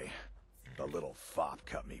anyway. The little fop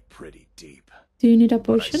cut me pretty deep. Do you need a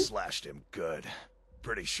potion? But I slashed him good.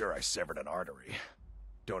 Pretty sure I severed an artery.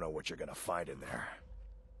 Don't know what you're gonna find in there.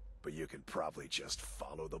 But you can probably just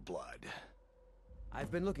follow the blood. I've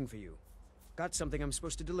been looking for you. Got something I'm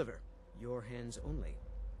supposed to deliver. Your hands only.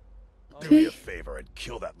 Do me a favor and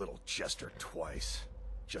kill that little jester twice.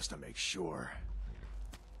 Just to make sure.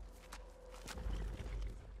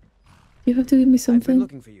 You have to give me something. I've been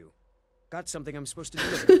looking for you. Got something I'm supposed to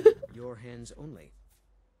deliver. Your hands only.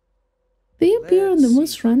 They appear on the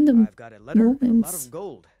most random I've got a letter, moments. a lot of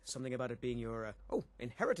gold. Something about it being your,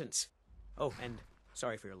 inheritance. Oh, and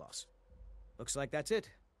sorry for your loss. Looks like that's it.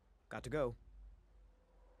 Got to go.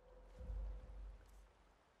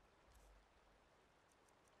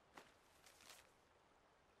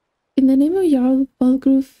 In the name of Jarl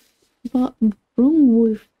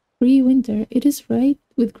Brungwulf Winter, it is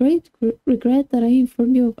with great regret that I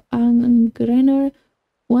inform you of Angrenor,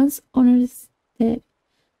 once honored dead.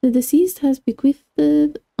 The deceased has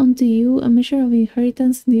bequeathed unto you a measure of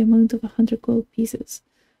inheritance in the amount of 100 gold pieces.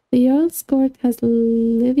 The Jarl's court has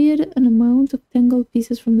levied an amount of 10 gold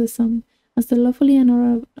pieces from the sum, as the lawfully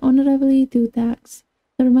and honorably due tax.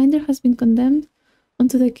 The remainder has been condemned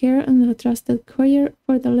unto the care and the trusted courier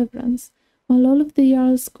for deliverance. While all of the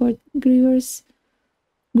Jarl's court grieves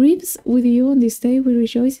with you on this day, we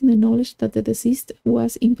rejoice in the knowledge that the deceased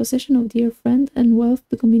was in possession of dear friend and wealth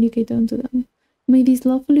to communicate unto them. May this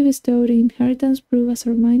lawfully bestowed inheritance prove as a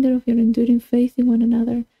reminder of your enduring faith in one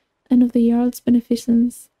another, and of the Jarl's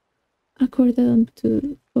beneficence accorded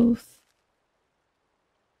unto both.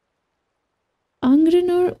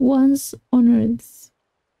 Angrenor once honored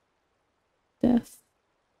death.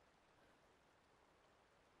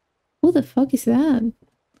 Who the fuck is that?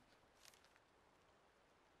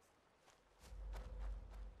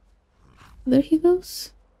 There he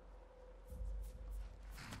goes.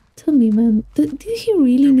 Tell me, man, did he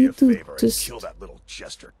really need to just kill that little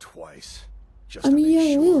jester twice? I mean,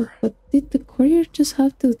 yeah, I will, but did the courier just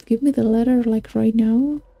have to give me the letter like right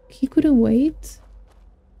now? He couldn't wait?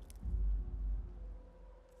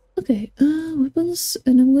 Okay, weapons,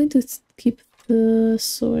 and I'm going to keep the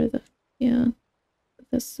sword. Yeah,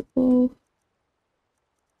 that's the bow.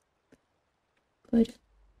 Good.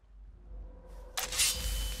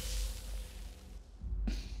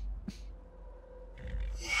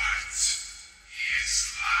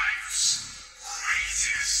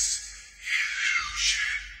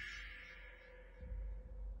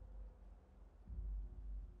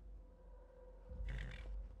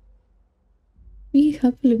 Be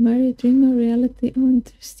happily married, dream of reality, oh,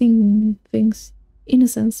 interesting things.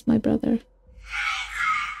 Innocence, my brother.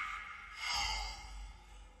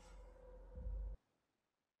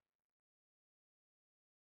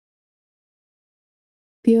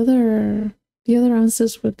 The other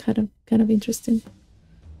answers were kind of interesting.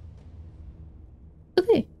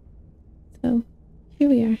 Okay, so here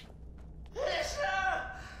we are.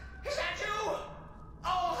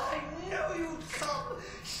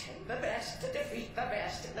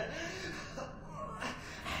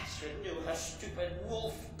 Stupid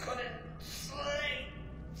wolf couldn't slay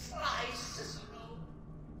Cicero.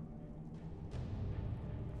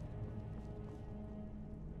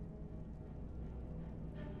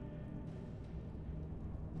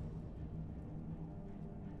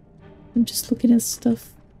 I'm just looking at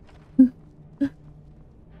stuff. Oh,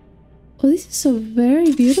 this is a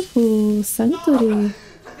very beautiful sanctuary.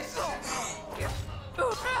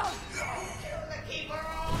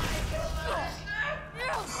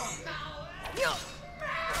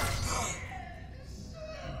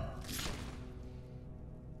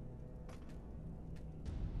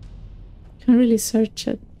 Can't really search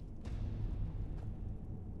it.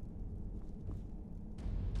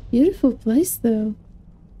 Beautiful place though.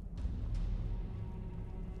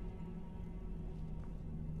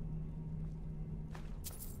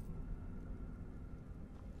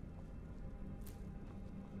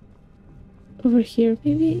 Over here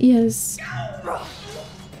maybe? Yes.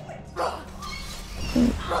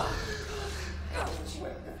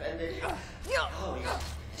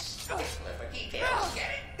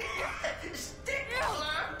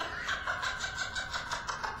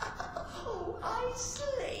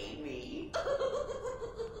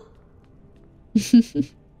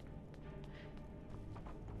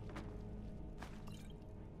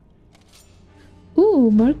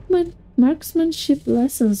 Ooh, marksmanship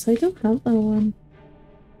lessons. I don't have that one.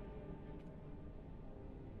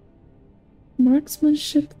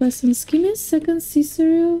 Marksmanship lessons. Give me a second,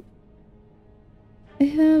 Cicero. I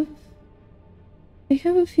have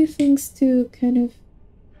a few things to kind of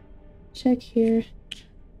check here.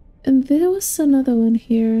 And there was another one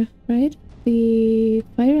here, right? The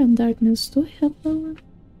Fire and Darkness. Do I have that one?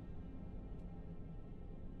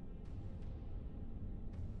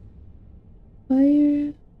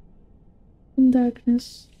 Fire and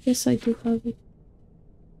Darkness. Yes, I do have it.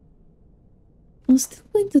 I'm still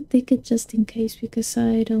going to take it just in case because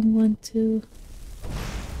I don't want to.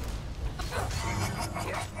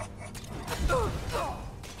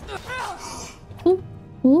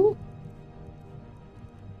 Oh.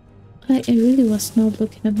 I really was not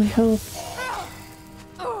looking at my health.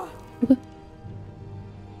 Okay.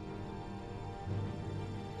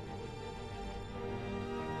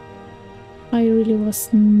 I really was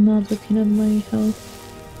not looking at my health.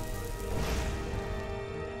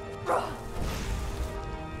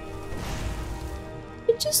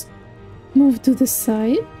 I just move to the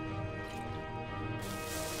side.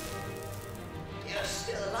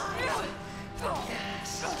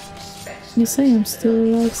 Yes, I am still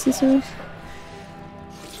alive, Cicero.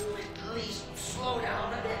 Please slow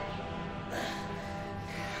down a bit.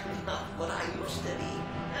 Not what I used to be.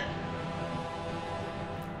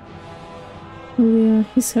 Oh yeah,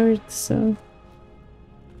 he's hurt, so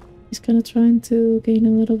he's kind of trying to gain a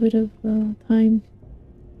little bit of time.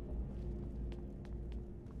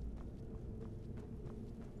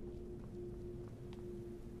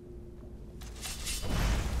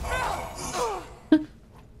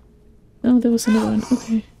 Oh, there was another one.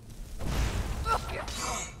 Okay.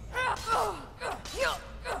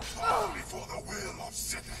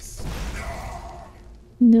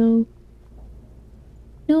 No.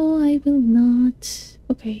 No, I will not.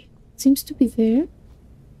 Okay. Seems to be there.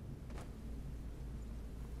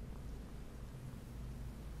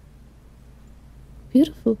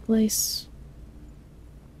 Beautiful place.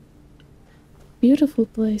 Beautiful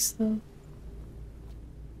place, though.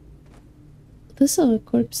 There's a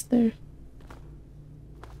corpse there.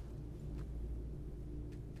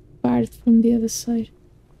 Barred from the other side.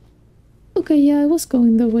 Okay, yeah, I was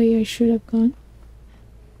going the way I should have gone.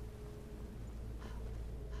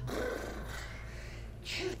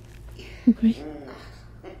 Okay.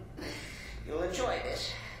 You'll enjoy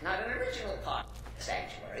this. Not an original part of the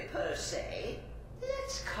sanctuary per se.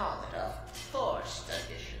 Let's call it a forced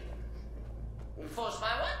addition. Forced by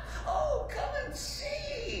what? Oh, come and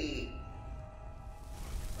see.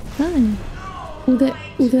 Hi.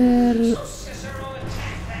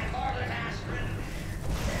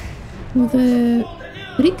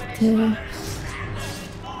 Rikte.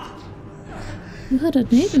 You had a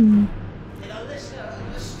name.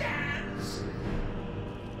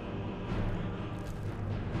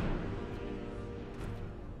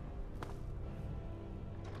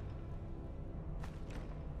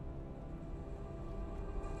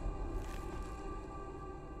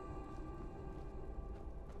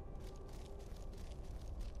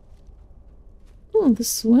 Oh,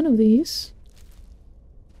 this is one of these.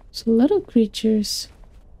 There's a lot of creatures.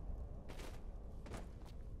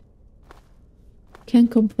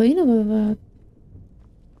 Can't complain about that.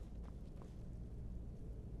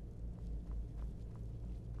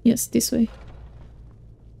 Yes, this way.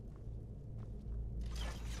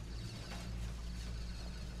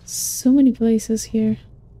 So many places here.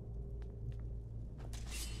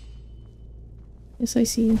 Yes, I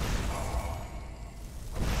see you.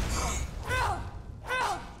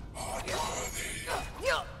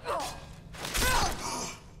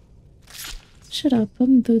 Shut up,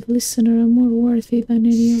 I'm the listener. I'm more worthy than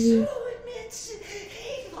any of you. Admits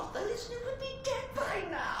he thought the listener would be dead by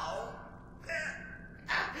now.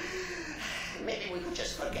 Maybe we could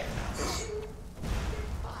just forget about this.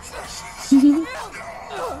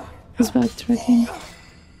 He's backtracking.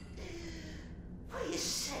 What do you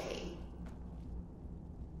say?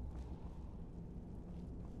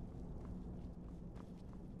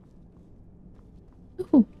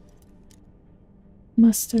 Oh.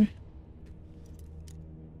 Master.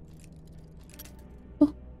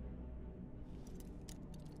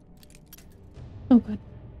 Oh god.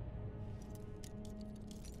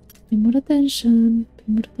 Pay more attention. Pay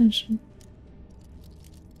more attention.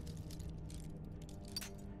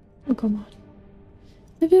 Oh, come on.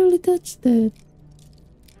 I barely touched it.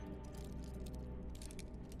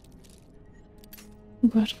 Oh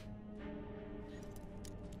god.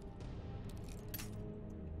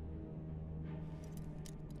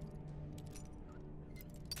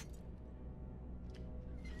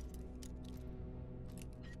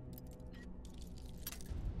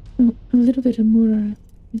 Oh, a little bit more, I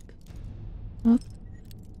think. Up.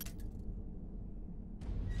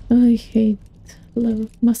 I hate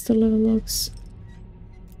master level logs.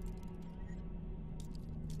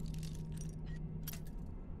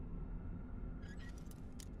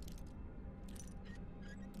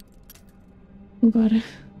 Oh god.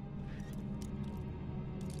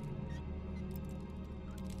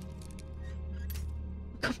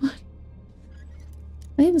 Come on.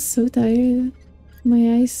 I am so tired.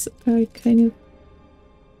 My eyes are kind of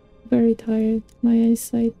very tired. My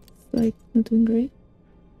eyesight's like not doing great.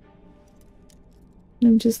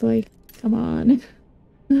 I'm just like, come on.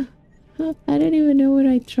 I don't even know what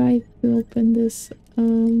I tried to open this. I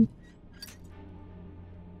don't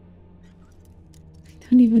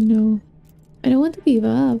even know. I don't want to give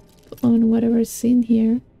up on whatever's in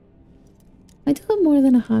here. I do have more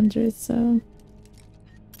than 100, so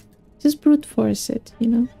just brute force it, you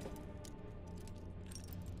know?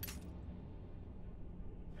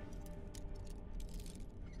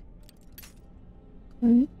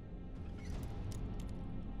 Okay.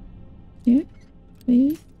 Here?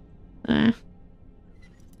 Maybe? Ah.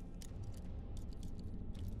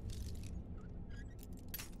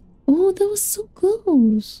 so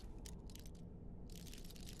close.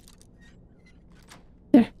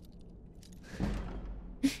 There.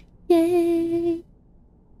 Yay!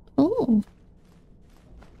 Oh.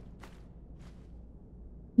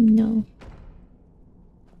 No.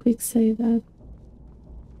 Quick save that.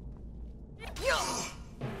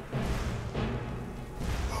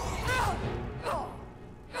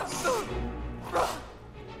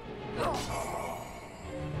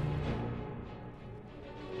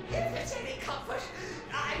 If it's any comfort,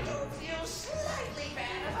 I do feel slightly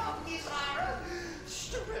bad about Cicero.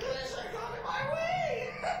 Stupid lizard got in my way.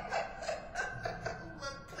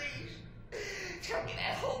 But please, tell me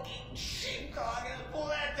that hulking sheepdog is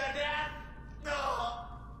bled to death. No.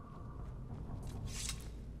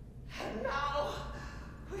 And now,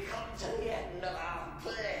 we come to the end of our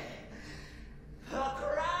play. The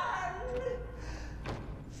grand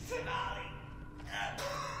finale.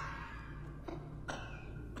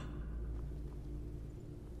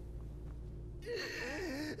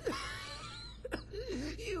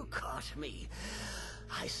 You caught me.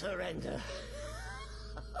 I surrender.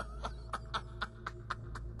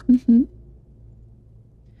 Mm-hmm.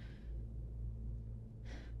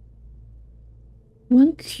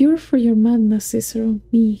 One cure for your madness, Cicero.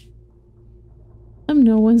 Me. I'm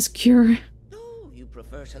no one's cure. Oh, you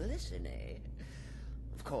prefer to listen, eh?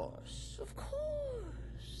 Of course, of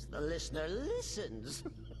course. The listener listens.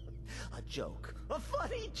 A joke. A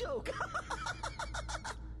funny joke.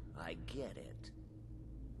 I get it.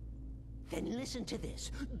 Then listen to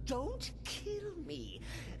this. Don't kill me.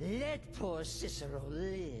 Let poor Cicero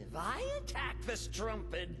live. I attacked the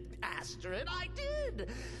strumpet bastard. I did.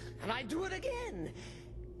 And I do it again.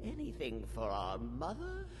 Anything for our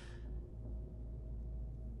mother?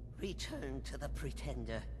 Return to the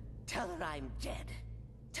Pretender. Tell her I'm dead.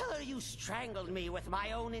 Tell her you strangled me with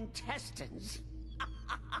my own intestines.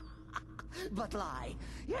 But lie.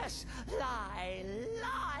 Yes, lie.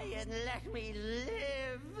 Lie and let me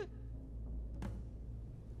live.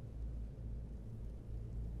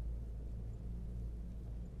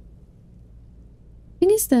 Thing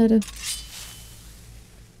is that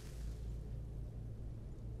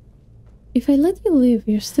if I let you live,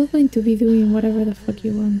 you're still going to be doing whatever the fuck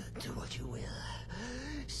you want. Do what you will.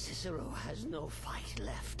 Cicero has no fight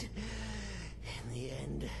left. In the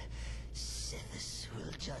end, Sithis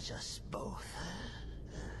will judge us both.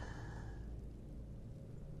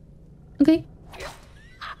 Okay.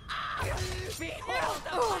 Behold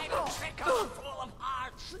the final trick of the Fool of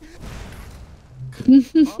Hearts!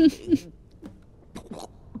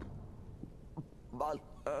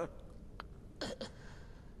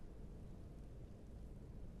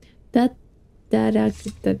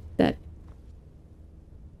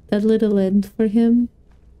 That little end for him,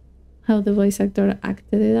 how the voice actor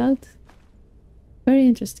acted it out, very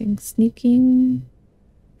interesting. Sneaking,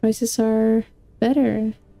 prices are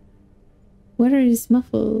better, weather is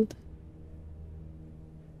muffled.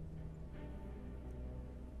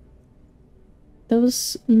 That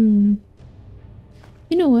was you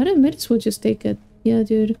know what, I might as well just take it. Yeah,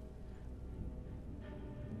 dude.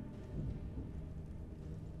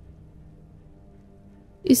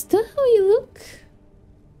 Is that how you look?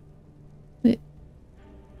 Wait.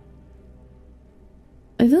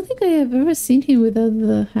 I don't think I have ever seen him without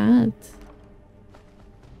the hat.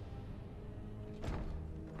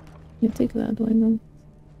 You take that, why not?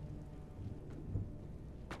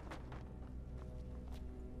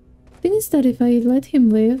 Thing is that if I let him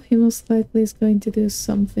live, he most likely is going to do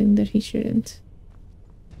something that he shouldn't.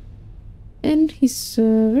 And he's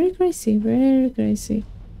very crazy, very crazy.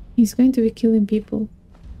 He's going to be killing people.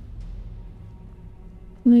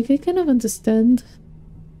 Like, I kind of understand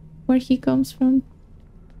where he comes from.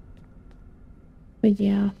 But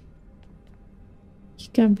yeah. He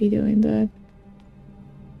can't be doing that.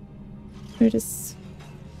 Here it is.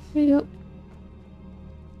 There you go.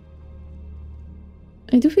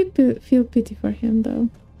 I do feel pity for him, though.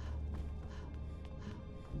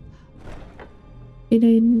 In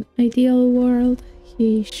an ideal world,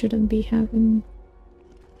 he shouldn't be having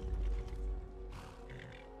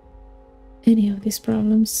any of these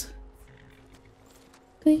problems.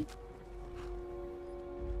 Okay.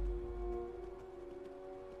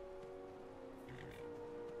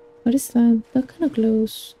 What is that? That kind of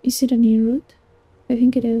glows. Is it an in route? I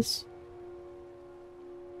think it is.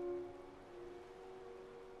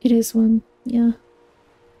 It is one, yeah.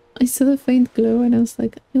 I saw the faint glow and I was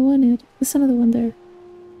like, I want it. There's another one there.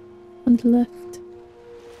 On the left.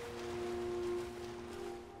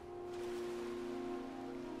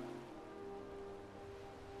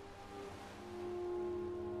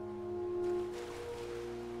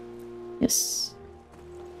 Yes.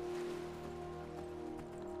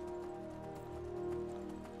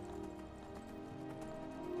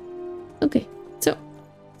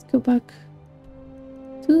 back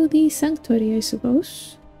to the sanctuary, I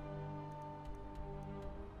suppose.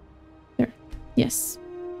 There. Yes.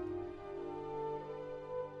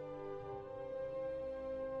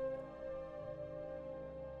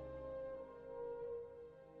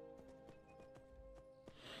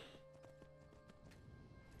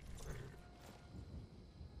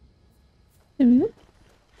 There we go.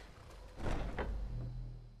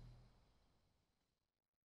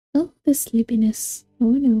 Oh, the sleepiness.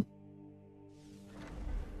 Oh no.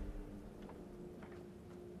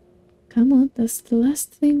 Come on, that's the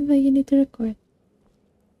last thing that you need to record.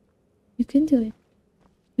 You can do it.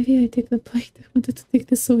 Okay, I take the plate. I wanted to take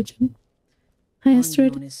the soju. Hi,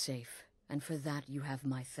 Astrid. Arnion is safe, and for that you have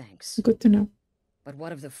my thanks. Good to know. But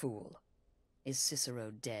what of the fool? Is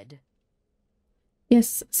Cicero dead?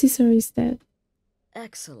 Yes, Cicero is dead.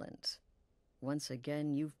 Excellent. Once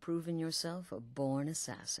again, you've proven yourself a born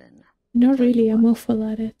assassin. Not really, I'm awful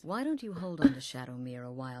at it. Why don't you hold on to Shadowmere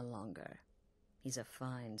a while longer? He's a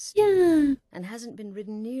fine steed, and hasn't been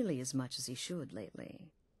ridden nearly as much as he should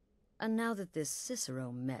lately. And now that this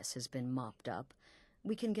Cicero mess has been mopped up,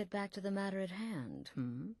 we can get back to the matter at hand,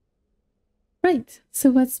 Right,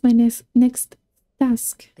 so what's my next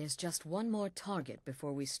task? There's just one more target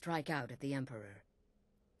before we strike out at the Emperor.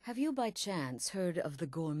 Have you by chance heard of the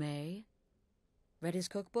Gourmet? Read his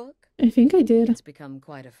cookbook? I think I did. It's become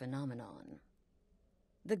quite a phenomenon.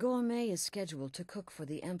 The Gourmet is scheduled to cook for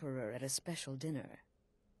the Emperor at a special dinner.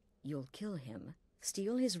 You'll kill him,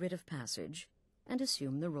 steal his writ of passage, and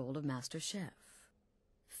assume the role of Master Chef.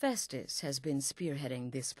 Festus has been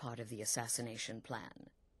spearheading this part of the assassination plan.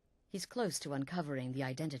 He's close to uncovering the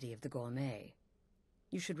identity of the Gourmet.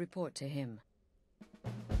 You should report to him.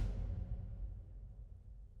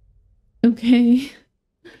 Okay.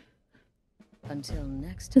 Until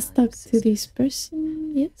next time, Just talk to this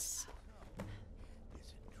person, yes.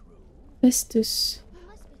 Festus.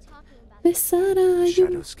 Besara,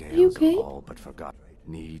 Shadow you scales okay? are all but forgot.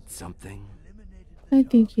 Need something? I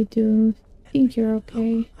think you do. I think you're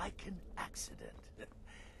okay. Like an accident.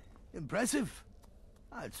 Impressive.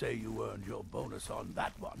 I'd say you earned your bonus on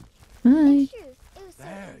that one. Hi.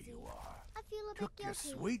 There you are. Took your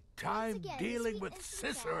sweet time dealing with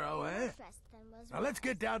Cicero, eh? Now let's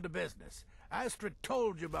get down to business. Astrid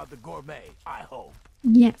told you about the Gourmet, I hope.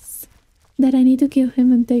 Yes. That I need to kill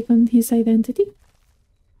him and take on his identity?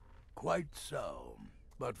 Quite so.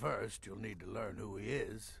 But first, you'll need to learn who he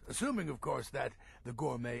is. Assuming, of course, that the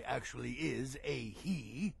Gourmet actually is a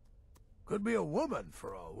he. Could be a woman,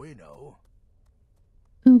 for all we know.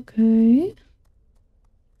 Okay.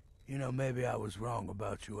 You know, maybe I was wrong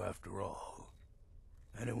about you after all.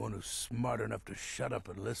 Anyone who's smart enough to shut up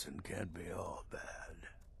and listen can't be all bad.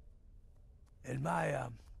 In my,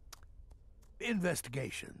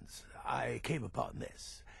 investigations, I came upon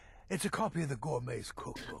this. It's a copy of the Gourmet's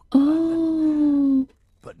cookbook. Oh.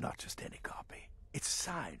 But not just any copy. It's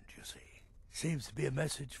signed, you see. Seems to be a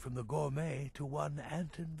message from the Gourmet to one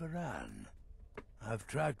Anton Varan. I've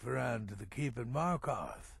tracked Varan to the keep in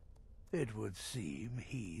Markarth. It would seem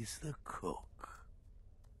he's the cook.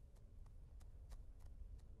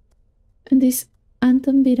 And this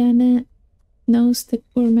Anton Virane knows the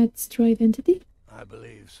Gourmet's true identity? I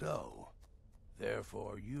believe so.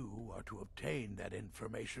 Therefore, you are to obtain that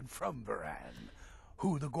information from Varan.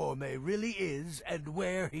 Who the Gourmet really is and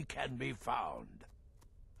where he can be found.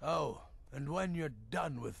 Oh, and when you're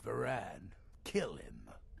done with Varan, kill him.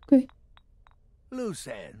 Okay. Loose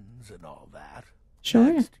ends and all that.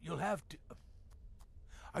 Sure. Next, you'll have to...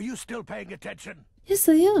 Are you still paying attention? Yes,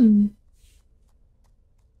 I am.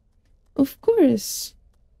 Of course.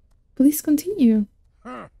 Please continue.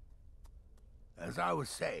 As I was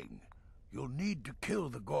saying, you'll need to kill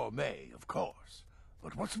the Gourmet, of course.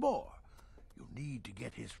 But what's more, you'll need to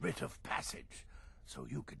get his writ of passage, so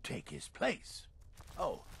you can take his place.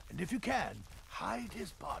 Oh, and if you can, hide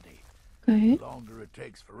his body. Okay. The longer it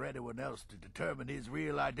takes for anyone else to determine his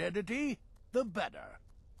real identity, the better.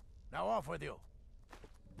 Now off with you.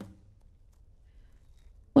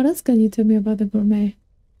 What else can you tell me about the Gourmet?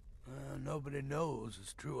 Nobody knows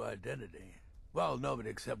his true identity. Well, nobody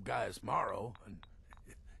except Gaius Morrow, and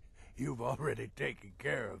you've already taken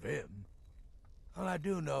care of him. Well, I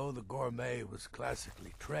do know the Gourmet was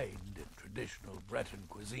classically trained in traditional Breton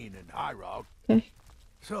cuisine in High Rock. Okay.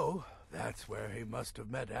 So, that's where he must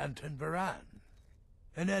have met Anton Varan.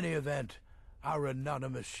 In any event, our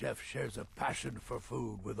anonymous chef shares a passion for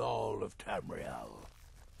food with all of Tamriel.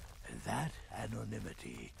 And that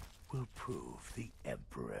anonymity will prove the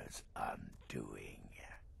Emperor's undoing.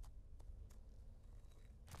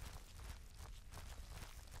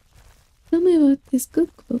 Tell me about this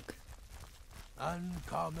cookbook.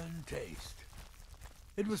 Uncommon Taste.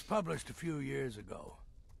 It was published a few years ago.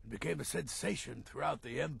 It became a sensation throughout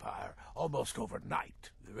the Empire almost overnight.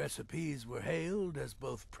 The recipes were hailed as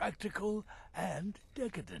both practical and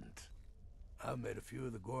decadent. I made a few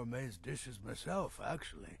of the gourmet's dishes myself,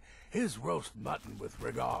 actually. His roast mutton with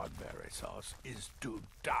regard berry sauce is to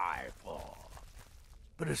die for.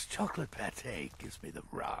 But his chocolate pate gives me the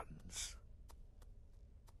runs.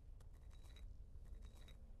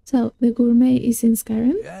 So, the gourmet is in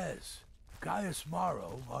Skyrim? Yes. Gaius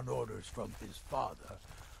Morrow, on orders from his father,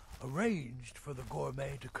 arranged for the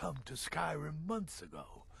gourmet to come to Skyrim months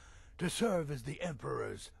ago, to serve as the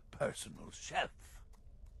Emperor's personal chef.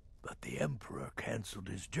 But the Emperor cancelled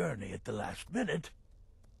his journey at the last minute.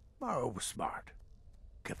 Morrow was smart.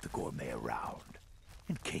 Kept the gourmet around,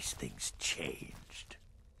 in case things changed.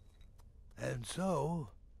 And so,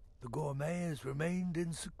 the gourmet has remained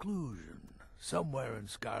in seclusion, somewhere in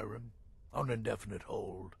Skyrim, on indefinite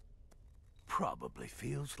hold. Probably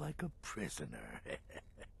feels like a prisoner.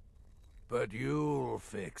 But you'll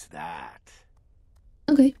fix that.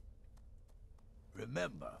 Okay.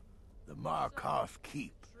 Remember, the Markarth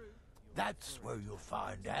Keep. That's where you'll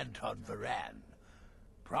find Anton Varan.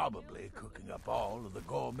 Probably cooking up all of the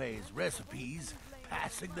gourmet's recipes,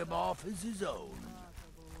 passing them off as his own.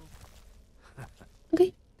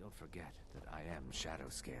 Okay. Don't forget that I am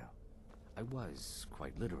Shadowscale. I was,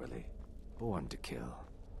 quite literally, born to kill.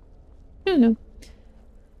 I don't know.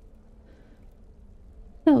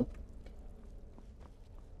 So,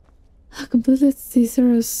 I completed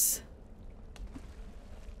Cicero's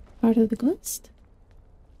part of the quest.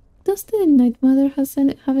 Does the Night Mother have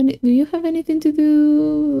any? Do you have anything to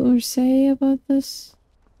do or say about this?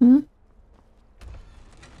 Huh?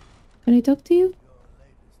 Can I talk to you?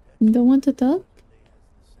 Don't want to talk?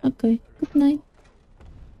 Okay. Good night.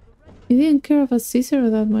 You didn't care about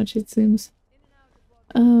Cicero that much, it seems.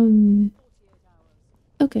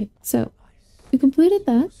 Okay, so we completed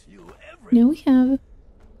that. Now we have.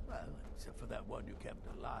 Well, except for that one you kept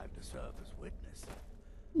alive to serve as witness.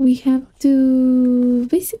 We have to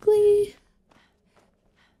basically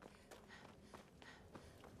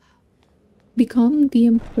become the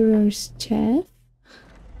Emperor's chef.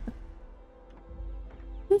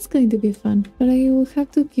 That's going to be fun, but I will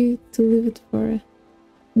have to leave it for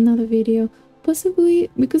another video, possibly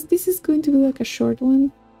because this is going to be like a short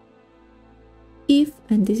one.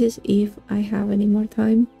 And this is if I have any more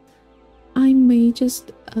time, I may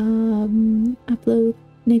just upload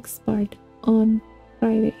next part on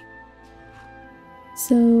Friday.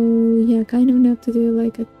 So yeah, kind of not to do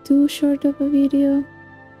like a too short of a video,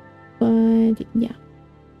 but yeah,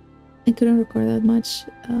 I couldn't record that much.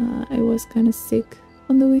 I was kind of sick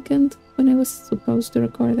on the weekend when I was supposed to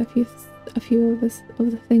record a few of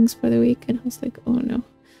the things for the week, and I was like, oh no,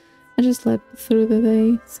 I just slept through the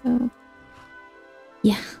day. So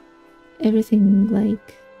yeah, everything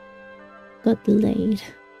like got delayed.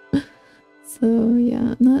 So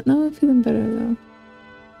yeah, now I'm feeling better though.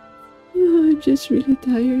 I'm just really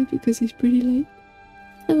tired because it's pretty late.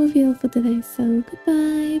 That will be all for today, so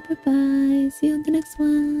goodbye, bye bye, see you on the next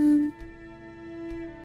one.